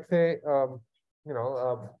point, you might say,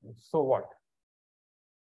 so what?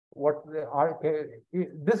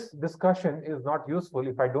 This discussion is not useful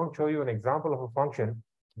if I don't show you an example of a function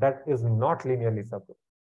that is not linearly separable.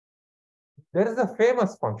 There is a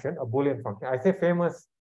famous function, a Boolean function. I say famous,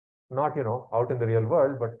 not out in the real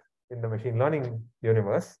world, but in the machine learning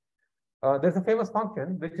universe. There's a famous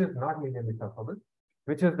function which is not linearly separable,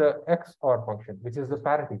 which is the XOR function, which is the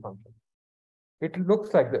parity function. It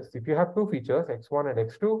looks like this. If you have two features, x1 and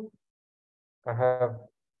x2, I have.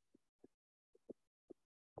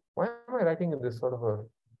 Why am I writing in this sort of a?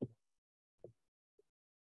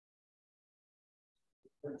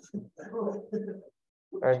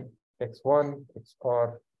 And x1,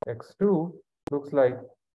 XOR x2 looks like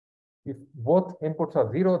if both inputs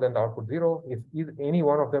are 0, then the output 0. If any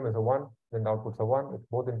one of them is a 1, then the outputs are 1. If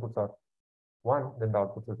both inputs are 1, then the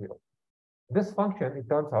outputs are 0. This function, it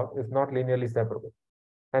turns out, is not linearly separable.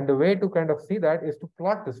 And the way to kind of see that is to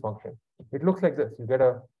plot this function. It looks like this. You get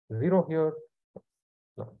a 0 here.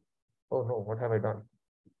 No. Oh no, what have I done?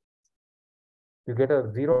 You get a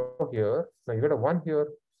 0 here. Now you get a 1 here.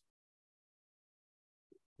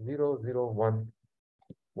 0, 0, 1,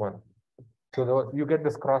 1. So you get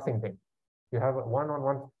this crossing thing. You have a 1 on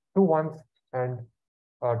 1, 2 ones and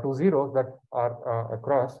 2 zeros that are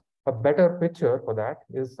across. A better picture for that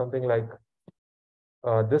is something like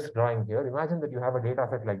this drawing here. Imagine that you have a data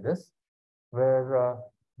set like this, where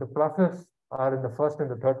the pluses are in the first and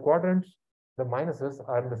the third quadrants, the minuses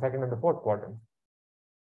are in the second and the fourth quadrant.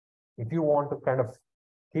 If you want to kind of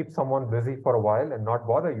keep someone busy for a while and not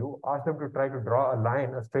bother you, ask them to try to draw a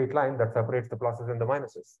line, a straight line that separates the pluses and the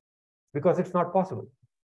minuses, because it's not possible.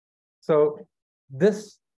 So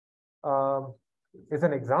this is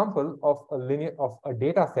an example of a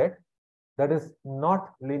data set that is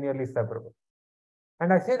not linearly separable.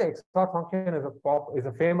 And I say the XOR function is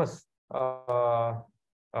a famous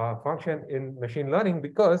function in machine learning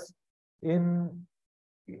because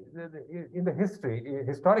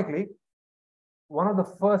historically, one of the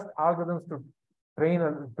first algorithms to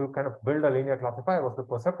to kind of build a linear classifier was the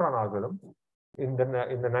perceptron algorithm in the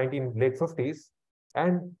late 50s,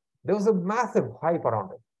 and there was a massive hype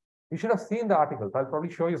around it. You should have seen the articles. I'll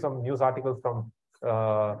probably show you some news articles from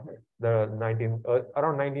around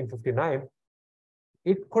 1959.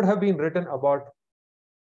 It could have been written about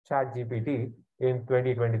ChatGPT in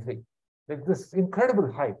 2023. Like this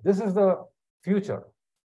incredible hype. This is the future.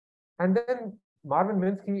 And then Marvin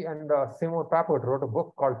Minsky and Seymour Papert wrote a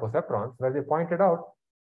book called Perceptrons, where they pointed out,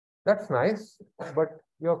 that's nice, but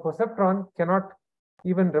your perceptron cannot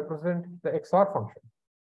even represent the XOR function.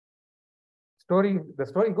 The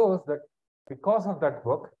story goes that because of that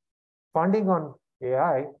book, funding on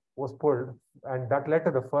AI was pulled, and that led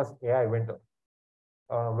to the first AI winter,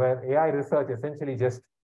 where AI research essentially just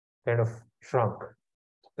kind of shrunk.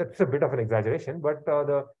 That's a bit of an exaggeration, but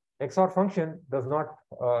the XOR function does not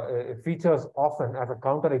features often as a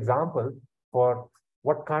counterexample for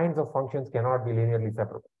what kinds of functions cannot be linearly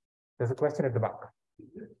separable. There's a question at the back.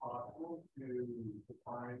 Is it possible to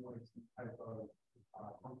define like some type of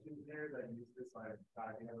function there that use this like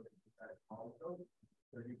dynamic molecule?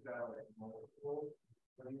 So you've got like multiple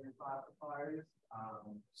linear classifiers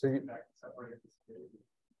that separate the state.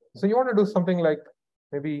 So you want to do something like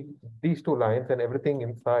maybe these two lines and everything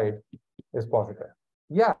inside is positive.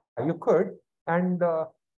 Yeah, you could. And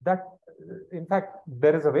that, in fact,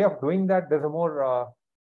 there is a way of doing that. There's a more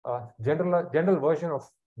general version of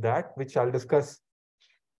that, which I'll discuss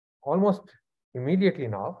almost immediately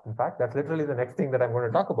now. In fact, that's literally the next thing that I'm going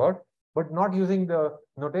to talk about, but not using the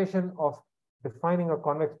notation of defining a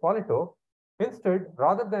convex polytope. Instead,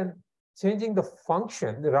 rather than changing the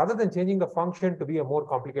function to be a more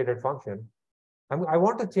complicated function, I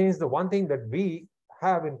want to change the one thing that we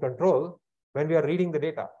have in control when we are reading the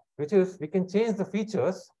data, which is we can change the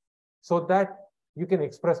features so that you can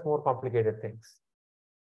express more complicated things.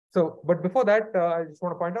 So, but before that, I just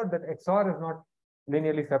want to point out that XOR is not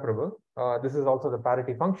linearly separable. This is also the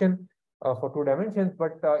parity function for 2 dimensions,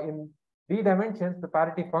 but in 3 dimensions, the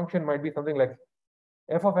parity function might be something like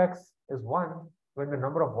f of x is 1 when the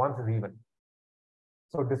number of ones is even.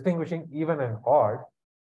 So distinguishing even and odd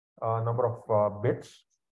number of bits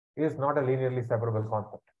is not a linearly separable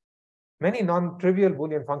concept. Many non-trivial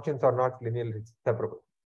Boolean functions are not linearly separable.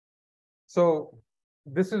 So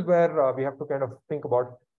this is where we have to kind of think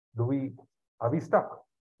about, are we stuck?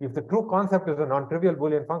 If the true concept is a non-trivial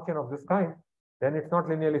Boolean function of this kind, then it's not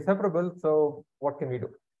linearly separable. So what can we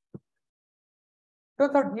do?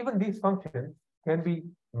 Turns out even these functions can be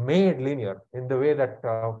made linear in the way that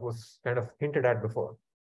was kind of hinted at before.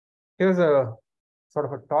 Here's a sort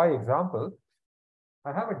of a toy example.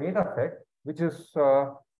 I have a data set which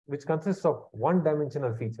consists of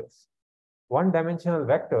one-dimensional features. One-dimensional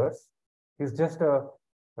vectors is just a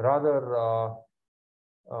rather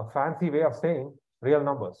fancy way of saying real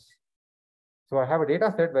numbers. So I have a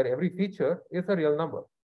data set where every feature is a real number.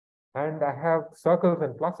 And I have circles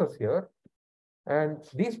and pluses here. And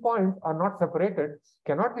these points are not separated,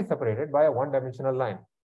 cannot be separated by a one-dimensional line.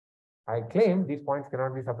 I claim these points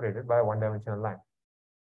cannot be separated by a one-dimensional line.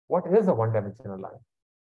 What is a one-dimensional line?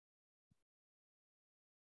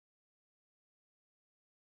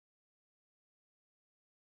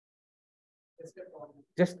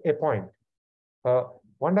 Just a point. A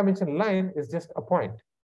one-dimensional line is just a point.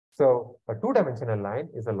 So a two-dimensional line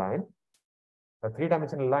is a line. A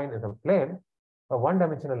three-dimensional line is a plane. A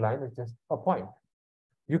one-dimensional line is just a point.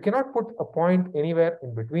 You cannot put a point anywhere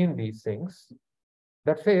in between these things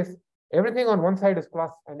that says everything on one side is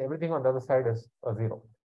plus and everything on the other side is a 0.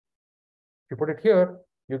 If you put it here,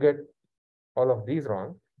 you get all of these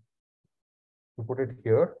wrong. You put it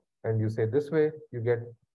here and you say this way, you get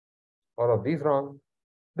all of these wrong.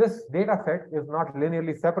 This data set is not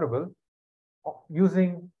linearly separable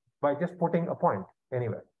using by just putting a point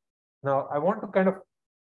anywhere. Now, I want to kind of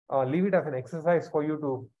leave it as an exercise for you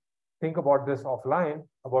to think about this offline,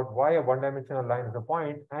 about why a one-dimensional line is a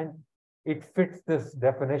point, and it fits this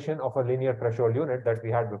definition of a linear threshold unit that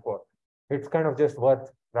we had before. It's kind of just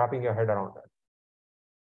worth wrapping your head around that.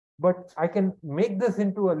 But I can make this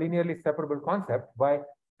into a linearly separable concept by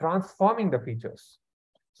transforming the features.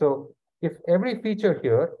 So if every feature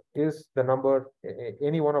here is the number,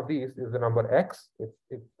 any one of these is the number x,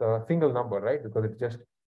 it's a single number, right? Because it's just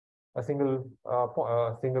a single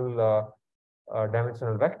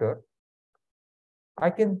dimensional vector. I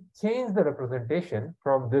can change the representation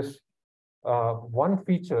from this one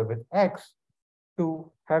feature with x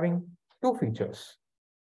to having two features.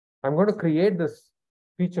 I'm going to create this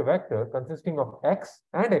feature vector consisting of x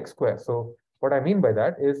and x squared. So what I mean by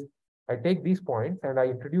that is I take these points and I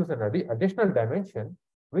introduce an additional dimension,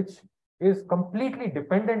 which is completely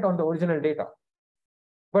dependent on the original data.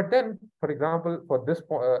 But then, for example, for this,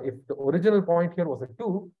 if the original point here was a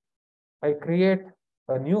 2, I create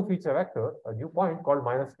a new feature vector, a new point called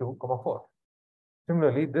 -2, 4.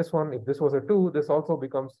 Similarly, this one, if this was a 2, this also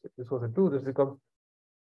becomes, if this was a 2, this becomes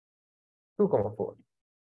 2, 4.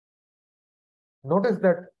 Notice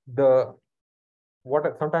that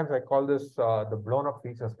what sometimes I call this the blown up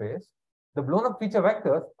feature space. The blown up feature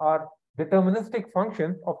vectors are deterministic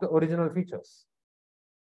functions of the original features,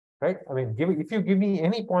 right? I mean, if you give me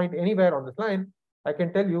any point anywhere on this line, I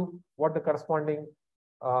can tell you what the corresponding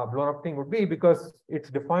blown up thing would be because it's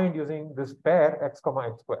defined using this pair x,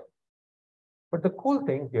 x squared. But the cool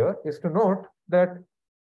thing here is to note that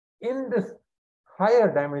in this higher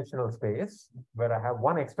dimensional space, where I have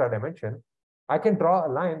one extra dimension, I can draw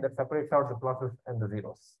a line that separates out the pluses and the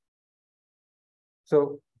zeros.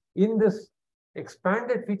 So in this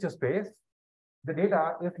expanded feature space, the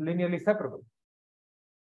data is linearly separable.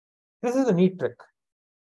 This is a neat trick.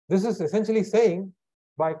 This is essentially saying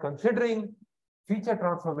by considering feature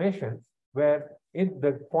transformations where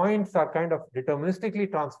the points are kind of deterministically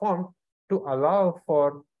transformed to allow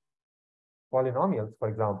for polynomials, for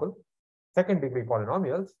example, second-degree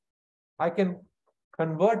polynomials, I can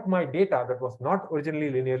convert my data that was not originally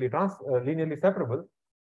linearly separable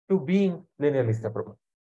to being linearly separable.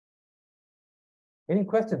 Any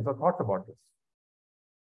questions or thoughts about this?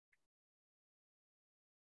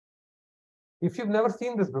 If you've never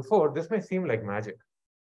seen this before, this may seem like magic.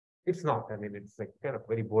 It's not. I mean, it's like kind of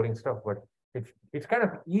very boring stuff, but it's kind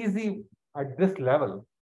of easy at this level.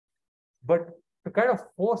 But to kind of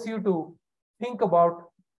force you to think about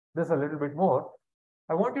this a little bit more,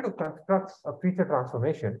 I want you to construct a feature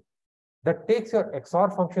transformation that takes your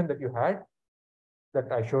XOR function that you had,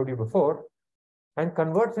 that I showed you before, and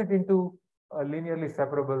converts it into a linearly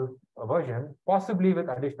separable version, possibly with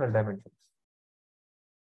additional dimensions.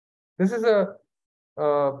 This is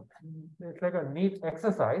it's like a neat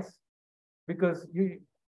exercise because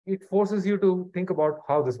it forces you to think about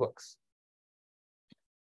how this works.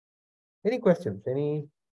 Any questions? Any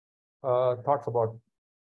thoughts about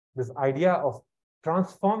this idea of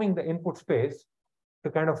transforming the input space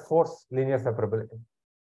to kind of force linear separability?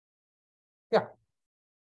 Yeah.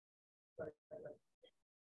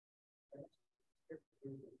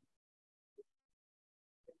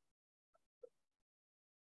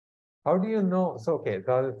 How do you know? So, okay,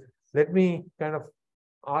 so let me kind of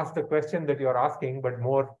ask the question that you're asking, but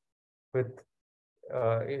more with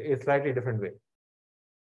a slightly different way.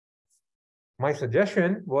 My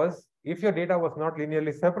suggestion was, if your data was not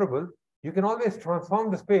linearly separable, you can always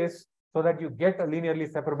transform the space so that you get a linearly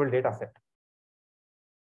separable data set.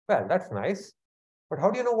 Well, that's nice, but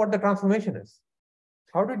how do you know what the transformation is?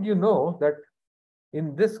 How did you know that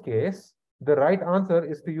in this case, the right answer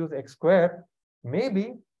is to use x squared?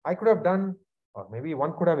 Maybe I could have done, or maybe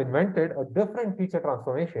one could have invented a different feature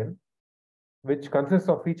transformation, which consists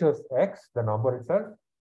of features x, the number itself,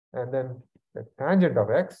 and then the tangent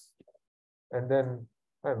of x, and then,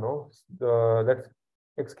 I don't know, that's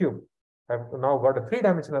x cubed. I've now got a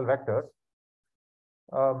three-dimensional vector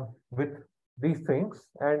with these things.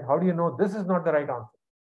 And how do you know this is not the right answer?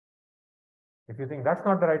 If you think that's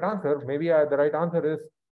not the right answer, maybe the right answer is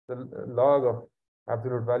the log of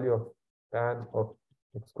absolute value of tan of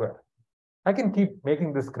x squared. I can keep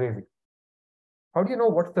making this crazy. How do you know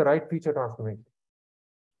what's the right feature transformation?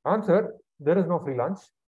 Answer, there is no free lunch.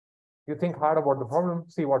 You think hard about the problem,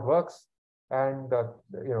 see what works, and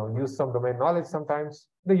use some domain knowledge sometimes.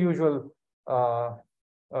 The usual,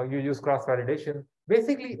 you use cross-validation.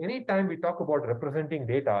 basically, anytime we talk about representing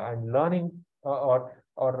data and learning or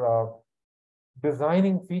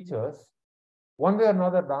designing features, one way or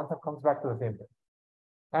another, the answer comes back to the same thing.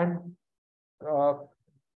 And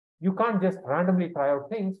you can't just randomly try out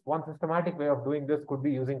things. One systematic way of doing this could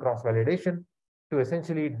be using cross-validation to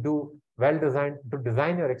essentially do well-designed, to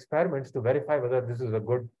design your experiments to verify whether this is a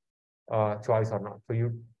good choice or not. So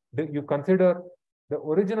you consider the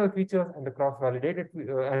original features and the cross-validated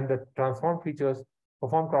and the transformed features,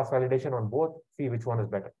 perform cross-validation on both, see which one is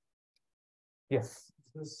better. Yes.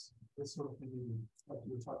 This sort of thing like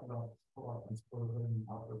you were talking about learning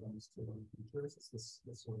algorithms to learn features. Is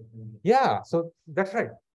this sort of thing? Yeah, so that's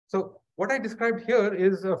right. So what I described here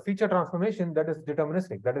is a feature transformation that is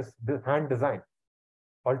deterministic, that is hand designed.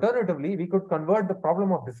 Alternatively, we could convert the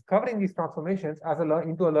problem of discovering these transformations as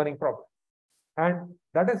into a learning problem. And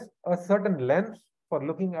that is a certain length for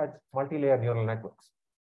looking at multi-layer neural networks.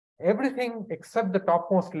 Everything except the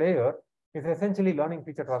topmost layer is essentially learning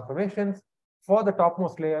feature transformations for the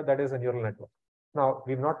topmost layer, that is a neural network. Now,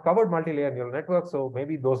 we've not covered multi-layer neural networks, so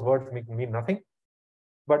maybe those words mean nothing.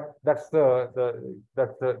 But that's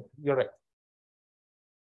you're right.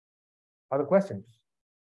 Other questions?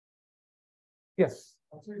 Yes.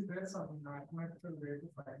 Also, is there some mathematical way to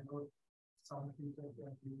find out some features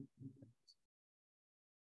that we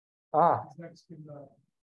next in the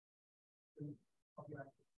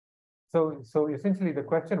so essentially the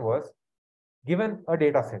question was, given a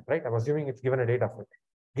data set, right? I'm assuming it's given a data set.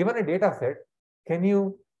 Given a data set, can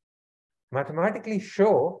you mathematically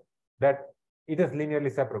show that it is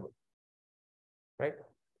linearly separable, right?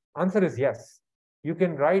 Answer is yes. You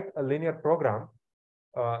can write a linear program.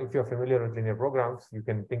 If you're familiar with linear programs, you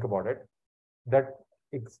can think about it. That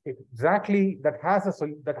has a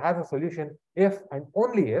solution if and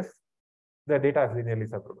only if the data is linearly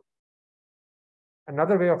separable.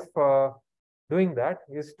 Another way of doing that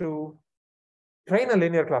is to train a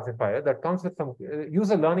linear classifier that comes with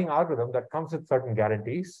use a learning algorithm that comes with certain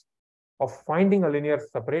guarantees of finding a linear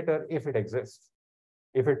separator if it exists.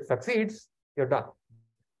 If it succeeds, you're done.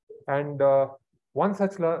 And one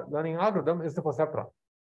such learning algorithm is the perceptron.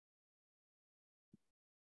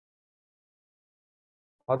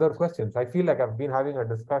 Other questions? I feel like I've been having a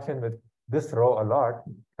discussion with this row a lot,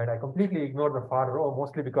 and I completely ignored the far row,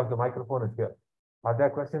 mostly because the microphone is here. Are there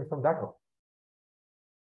questions from that row?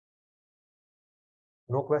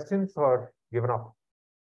 No questions or given up?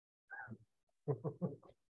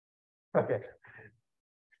 Okay.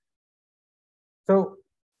 So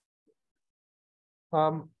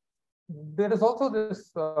there is also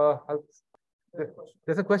this,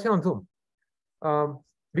 there's a question on Zoom.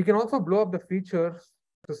 We can also blow up the features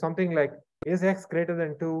to something like, is X greater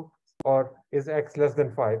than 2 or is X less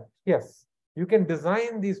than 5? Yes, you can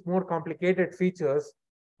design these more complicated features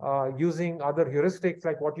using other heuristics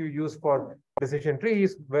like what you use for decision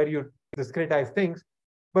trees, where you discretize things.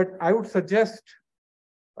 But I would suggest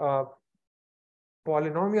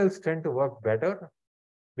polynomials tend to work better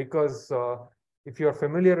because if you're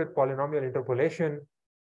familiar with polynomial interpolation,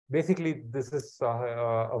 basically this is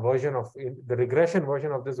a version of the regression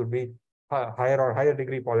version of this would be higher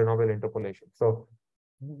degree polynomial interpolation. So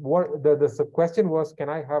what the question was, can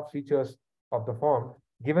I have features of the form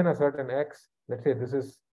given a certain X, let's say this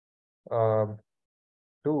is 2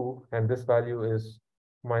 and this value is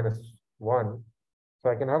 -1. So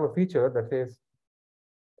I can have a feature that says,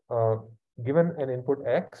 given an input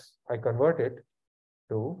X, I convert it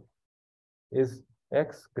to, is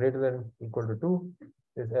X greater than equal to 2?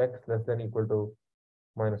 Is X less than equal to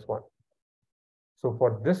 -1? So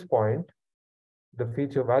for this point, the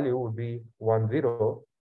feature value would be 1, 0.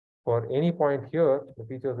 For any point here, the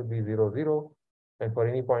features would be 0, 0. And for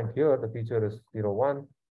any point here, the feature is 0, 1.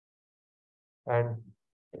 And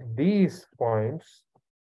these points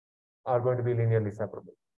are going to be linearly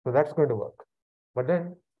separable. So that's going to work. But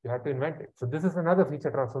then you have to invent it. So this is another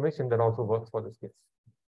feature transformation that also works for this case.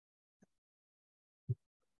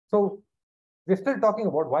 So we're still talking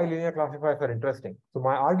about why linear classifiers are interesting. So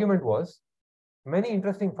my argument was many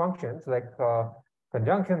interesting functions like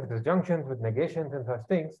conjunctions, disjunctions with negations and such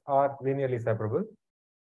things are linearly separable,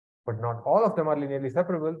 but not all of them are linearly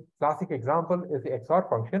separable. Classic example is the XOR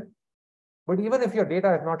function. But even if your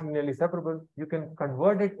data is not linearly separable, you can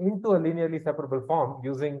convert it into a linearly separable form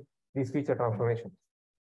using these feature transformations.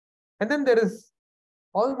 And then there is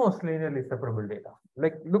almost linearly separable data.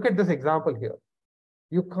 Like, look at this example here.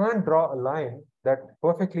 You can't draw a line that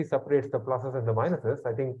perfectly separates the pluses and the minuses.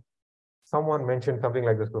 I think someone mentioned something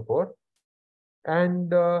like this before.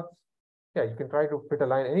 And yeah, you can try to fit a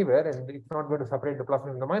line anywhere and it's not going to separate the pluses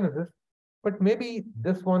and the minuses, but maybe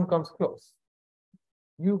this one comes close.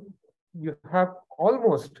 you have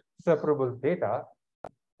almost separable data,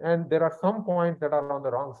 and there are some points that are on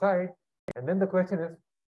the wrong side. And then the question is,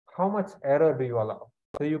 how much error do you allow?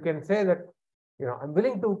 So you can say that, I'm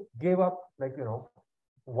willing to give up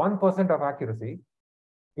 1% of accuracy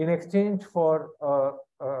in exchange for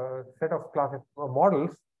a set of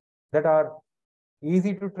models that are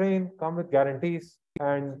easy to train, come with guarantees,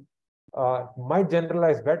 and might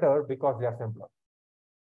generalize better because they are simpler.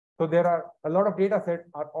 So there are a lot of data sets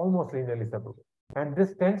are almost linearly separable. And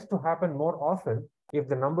this tends to happen more often if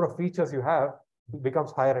the number of features you have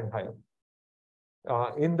becomes higher and higher.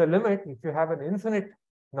 In the limit, if you have an infinite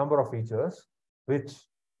number of features, which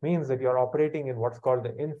means that you're operating in what's called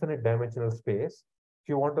the infinite dimensional space. If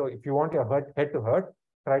you want your head to hurt,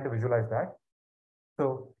 try to visualize that.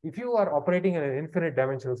 So if you are operating in an infinite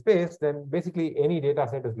dimensional space, then basically any data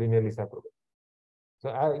set is linearly separable.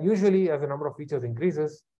 So usually as the number of features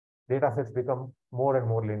increases, data sets become more and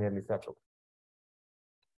more linearly separable.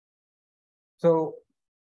 So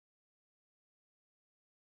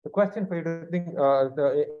the question for you to think,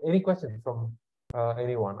 any questions from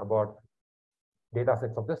anyone about data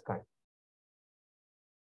sets of this kind?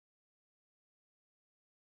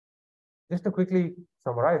 Just to quickly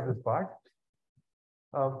summarize this part,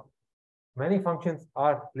 many functions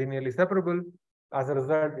are linearly separable. As a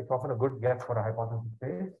result, it's often a good guess for a hypothesis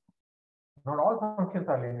space. Not all functions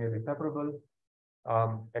are linearly separable.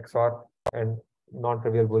 XOR and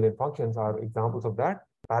non-trivial Boolean functions are examples of that.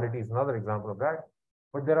 Parity is another example of that.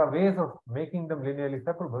 But there are ways of making them linearly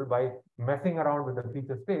separable by messing around with the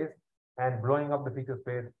feature space and blowing up the feature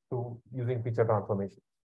space to using feature transformation.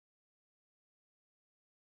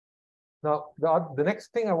 Now, the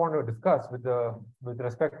next thing I want to discuss with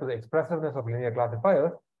respect to the expressiveness of linear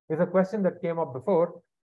classifiers is a question that came up before.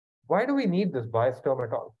 Why do we need this bias term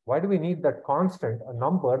at all? Why do we need that constant, a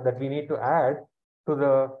number that we need to add to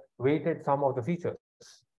the weighted sum of the features?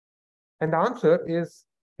 And the answer is,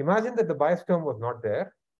 imagine that the bias term was not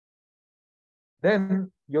there.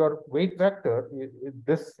 Then your weight vector,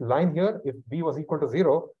 this line here, if b was equal to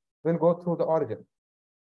 0, will go through the origin.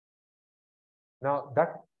 Now,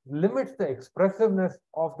 that limits the expressiveness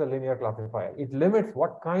of the linear classifier. It limits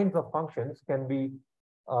what kinds of functions can be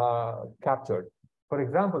captured. For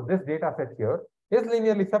example, this data set here is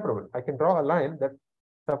linearly separable. I can draw a line that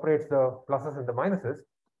separates the pluses and the minuses,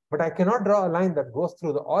 but I cannot draw a line that goes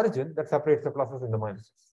through the origin that separates the pluses and the minuses.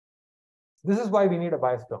 This is why we need a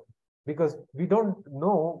bias term, because we don't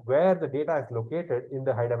know where the data is located in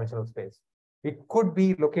the high dimensional space. It could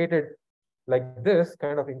be located like this,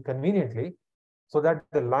 kind of inconveniently, so that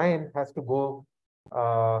the line has to go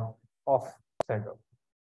off center.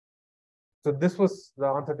 So this was the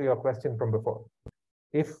answer to your question from before.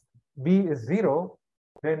 If b is 0,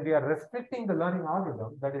 then we are restricting the learning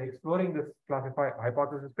algorithm that is exploring this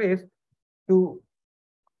hypothesis space to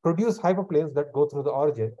produce hyperplanes that go through the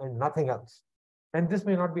origin and nothing else. And this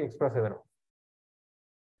may not be expressive enough.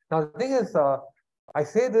 Now, the thing is, I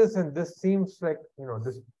say this, and this seems like,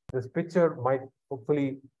 this picture might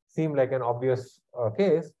hopefully seem like an obvious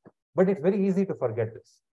case, but it's very easy to forget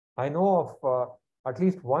this. I know of at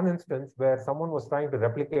least one instance where someone was trying to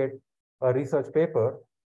replicate a research paper,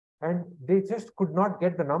 and they just could not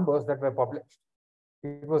get the numbers that were published.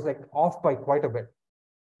 It was like off by quite a bit.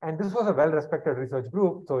 And this was a well-respected research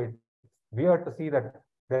group, so it's weird to see that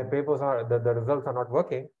their papers the results are not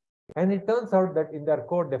working. And it turns out that in their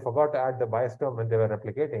code, they forgot to add the bias term when they were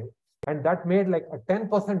replicating. And that made like a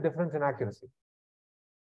 10% difference in accuracy.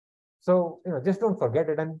 So, just don't forget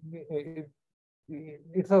it. And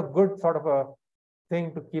it's a good sort of a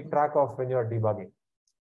thing to keep track of when you're debugging.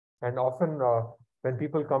 And often when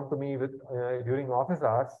people come to me with during office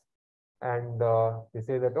hours and they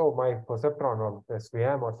say that, oh, my perceptron or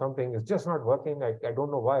SVM or something is just not working. I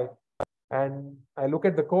don't know why. And I look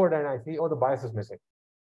at the code and I see, oh, the bias is missing.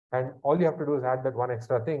 And all you have to do is add that one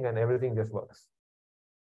extra thing and everything just works.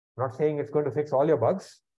 I'm not saying it's going to fix all your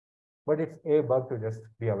bugs, but it's a bug to just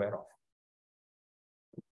be aware of.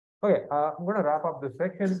 Okay, I'm going to wrap up this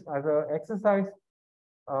section as an exercise.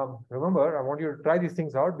 Remember, I want you to try these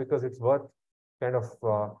things out because it's worth kind of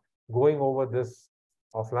going over this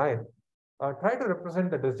offline. Try to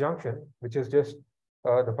represent the disjunction, which is just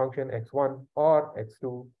the function x1 or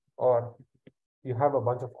x2, or you have a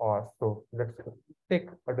bunch of r's. So let's take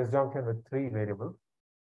a disjunction with 3 variables.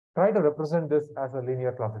 Try to represent this as a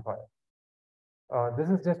linear classifier. This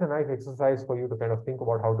is just a nice exercise for you to kind of think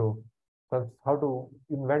about how to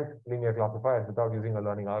invent linear classifiers without using a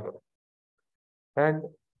learning algorithm. And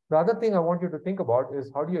the other thing I want you to think about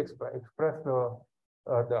is how do you express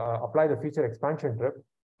apply the feature expansion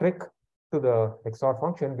trick to the XOR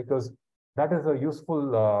function, because that is a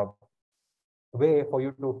useful way for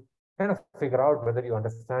you to kind of figure out whether you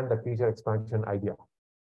understand the feature expansion idea.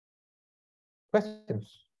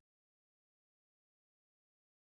 Questions?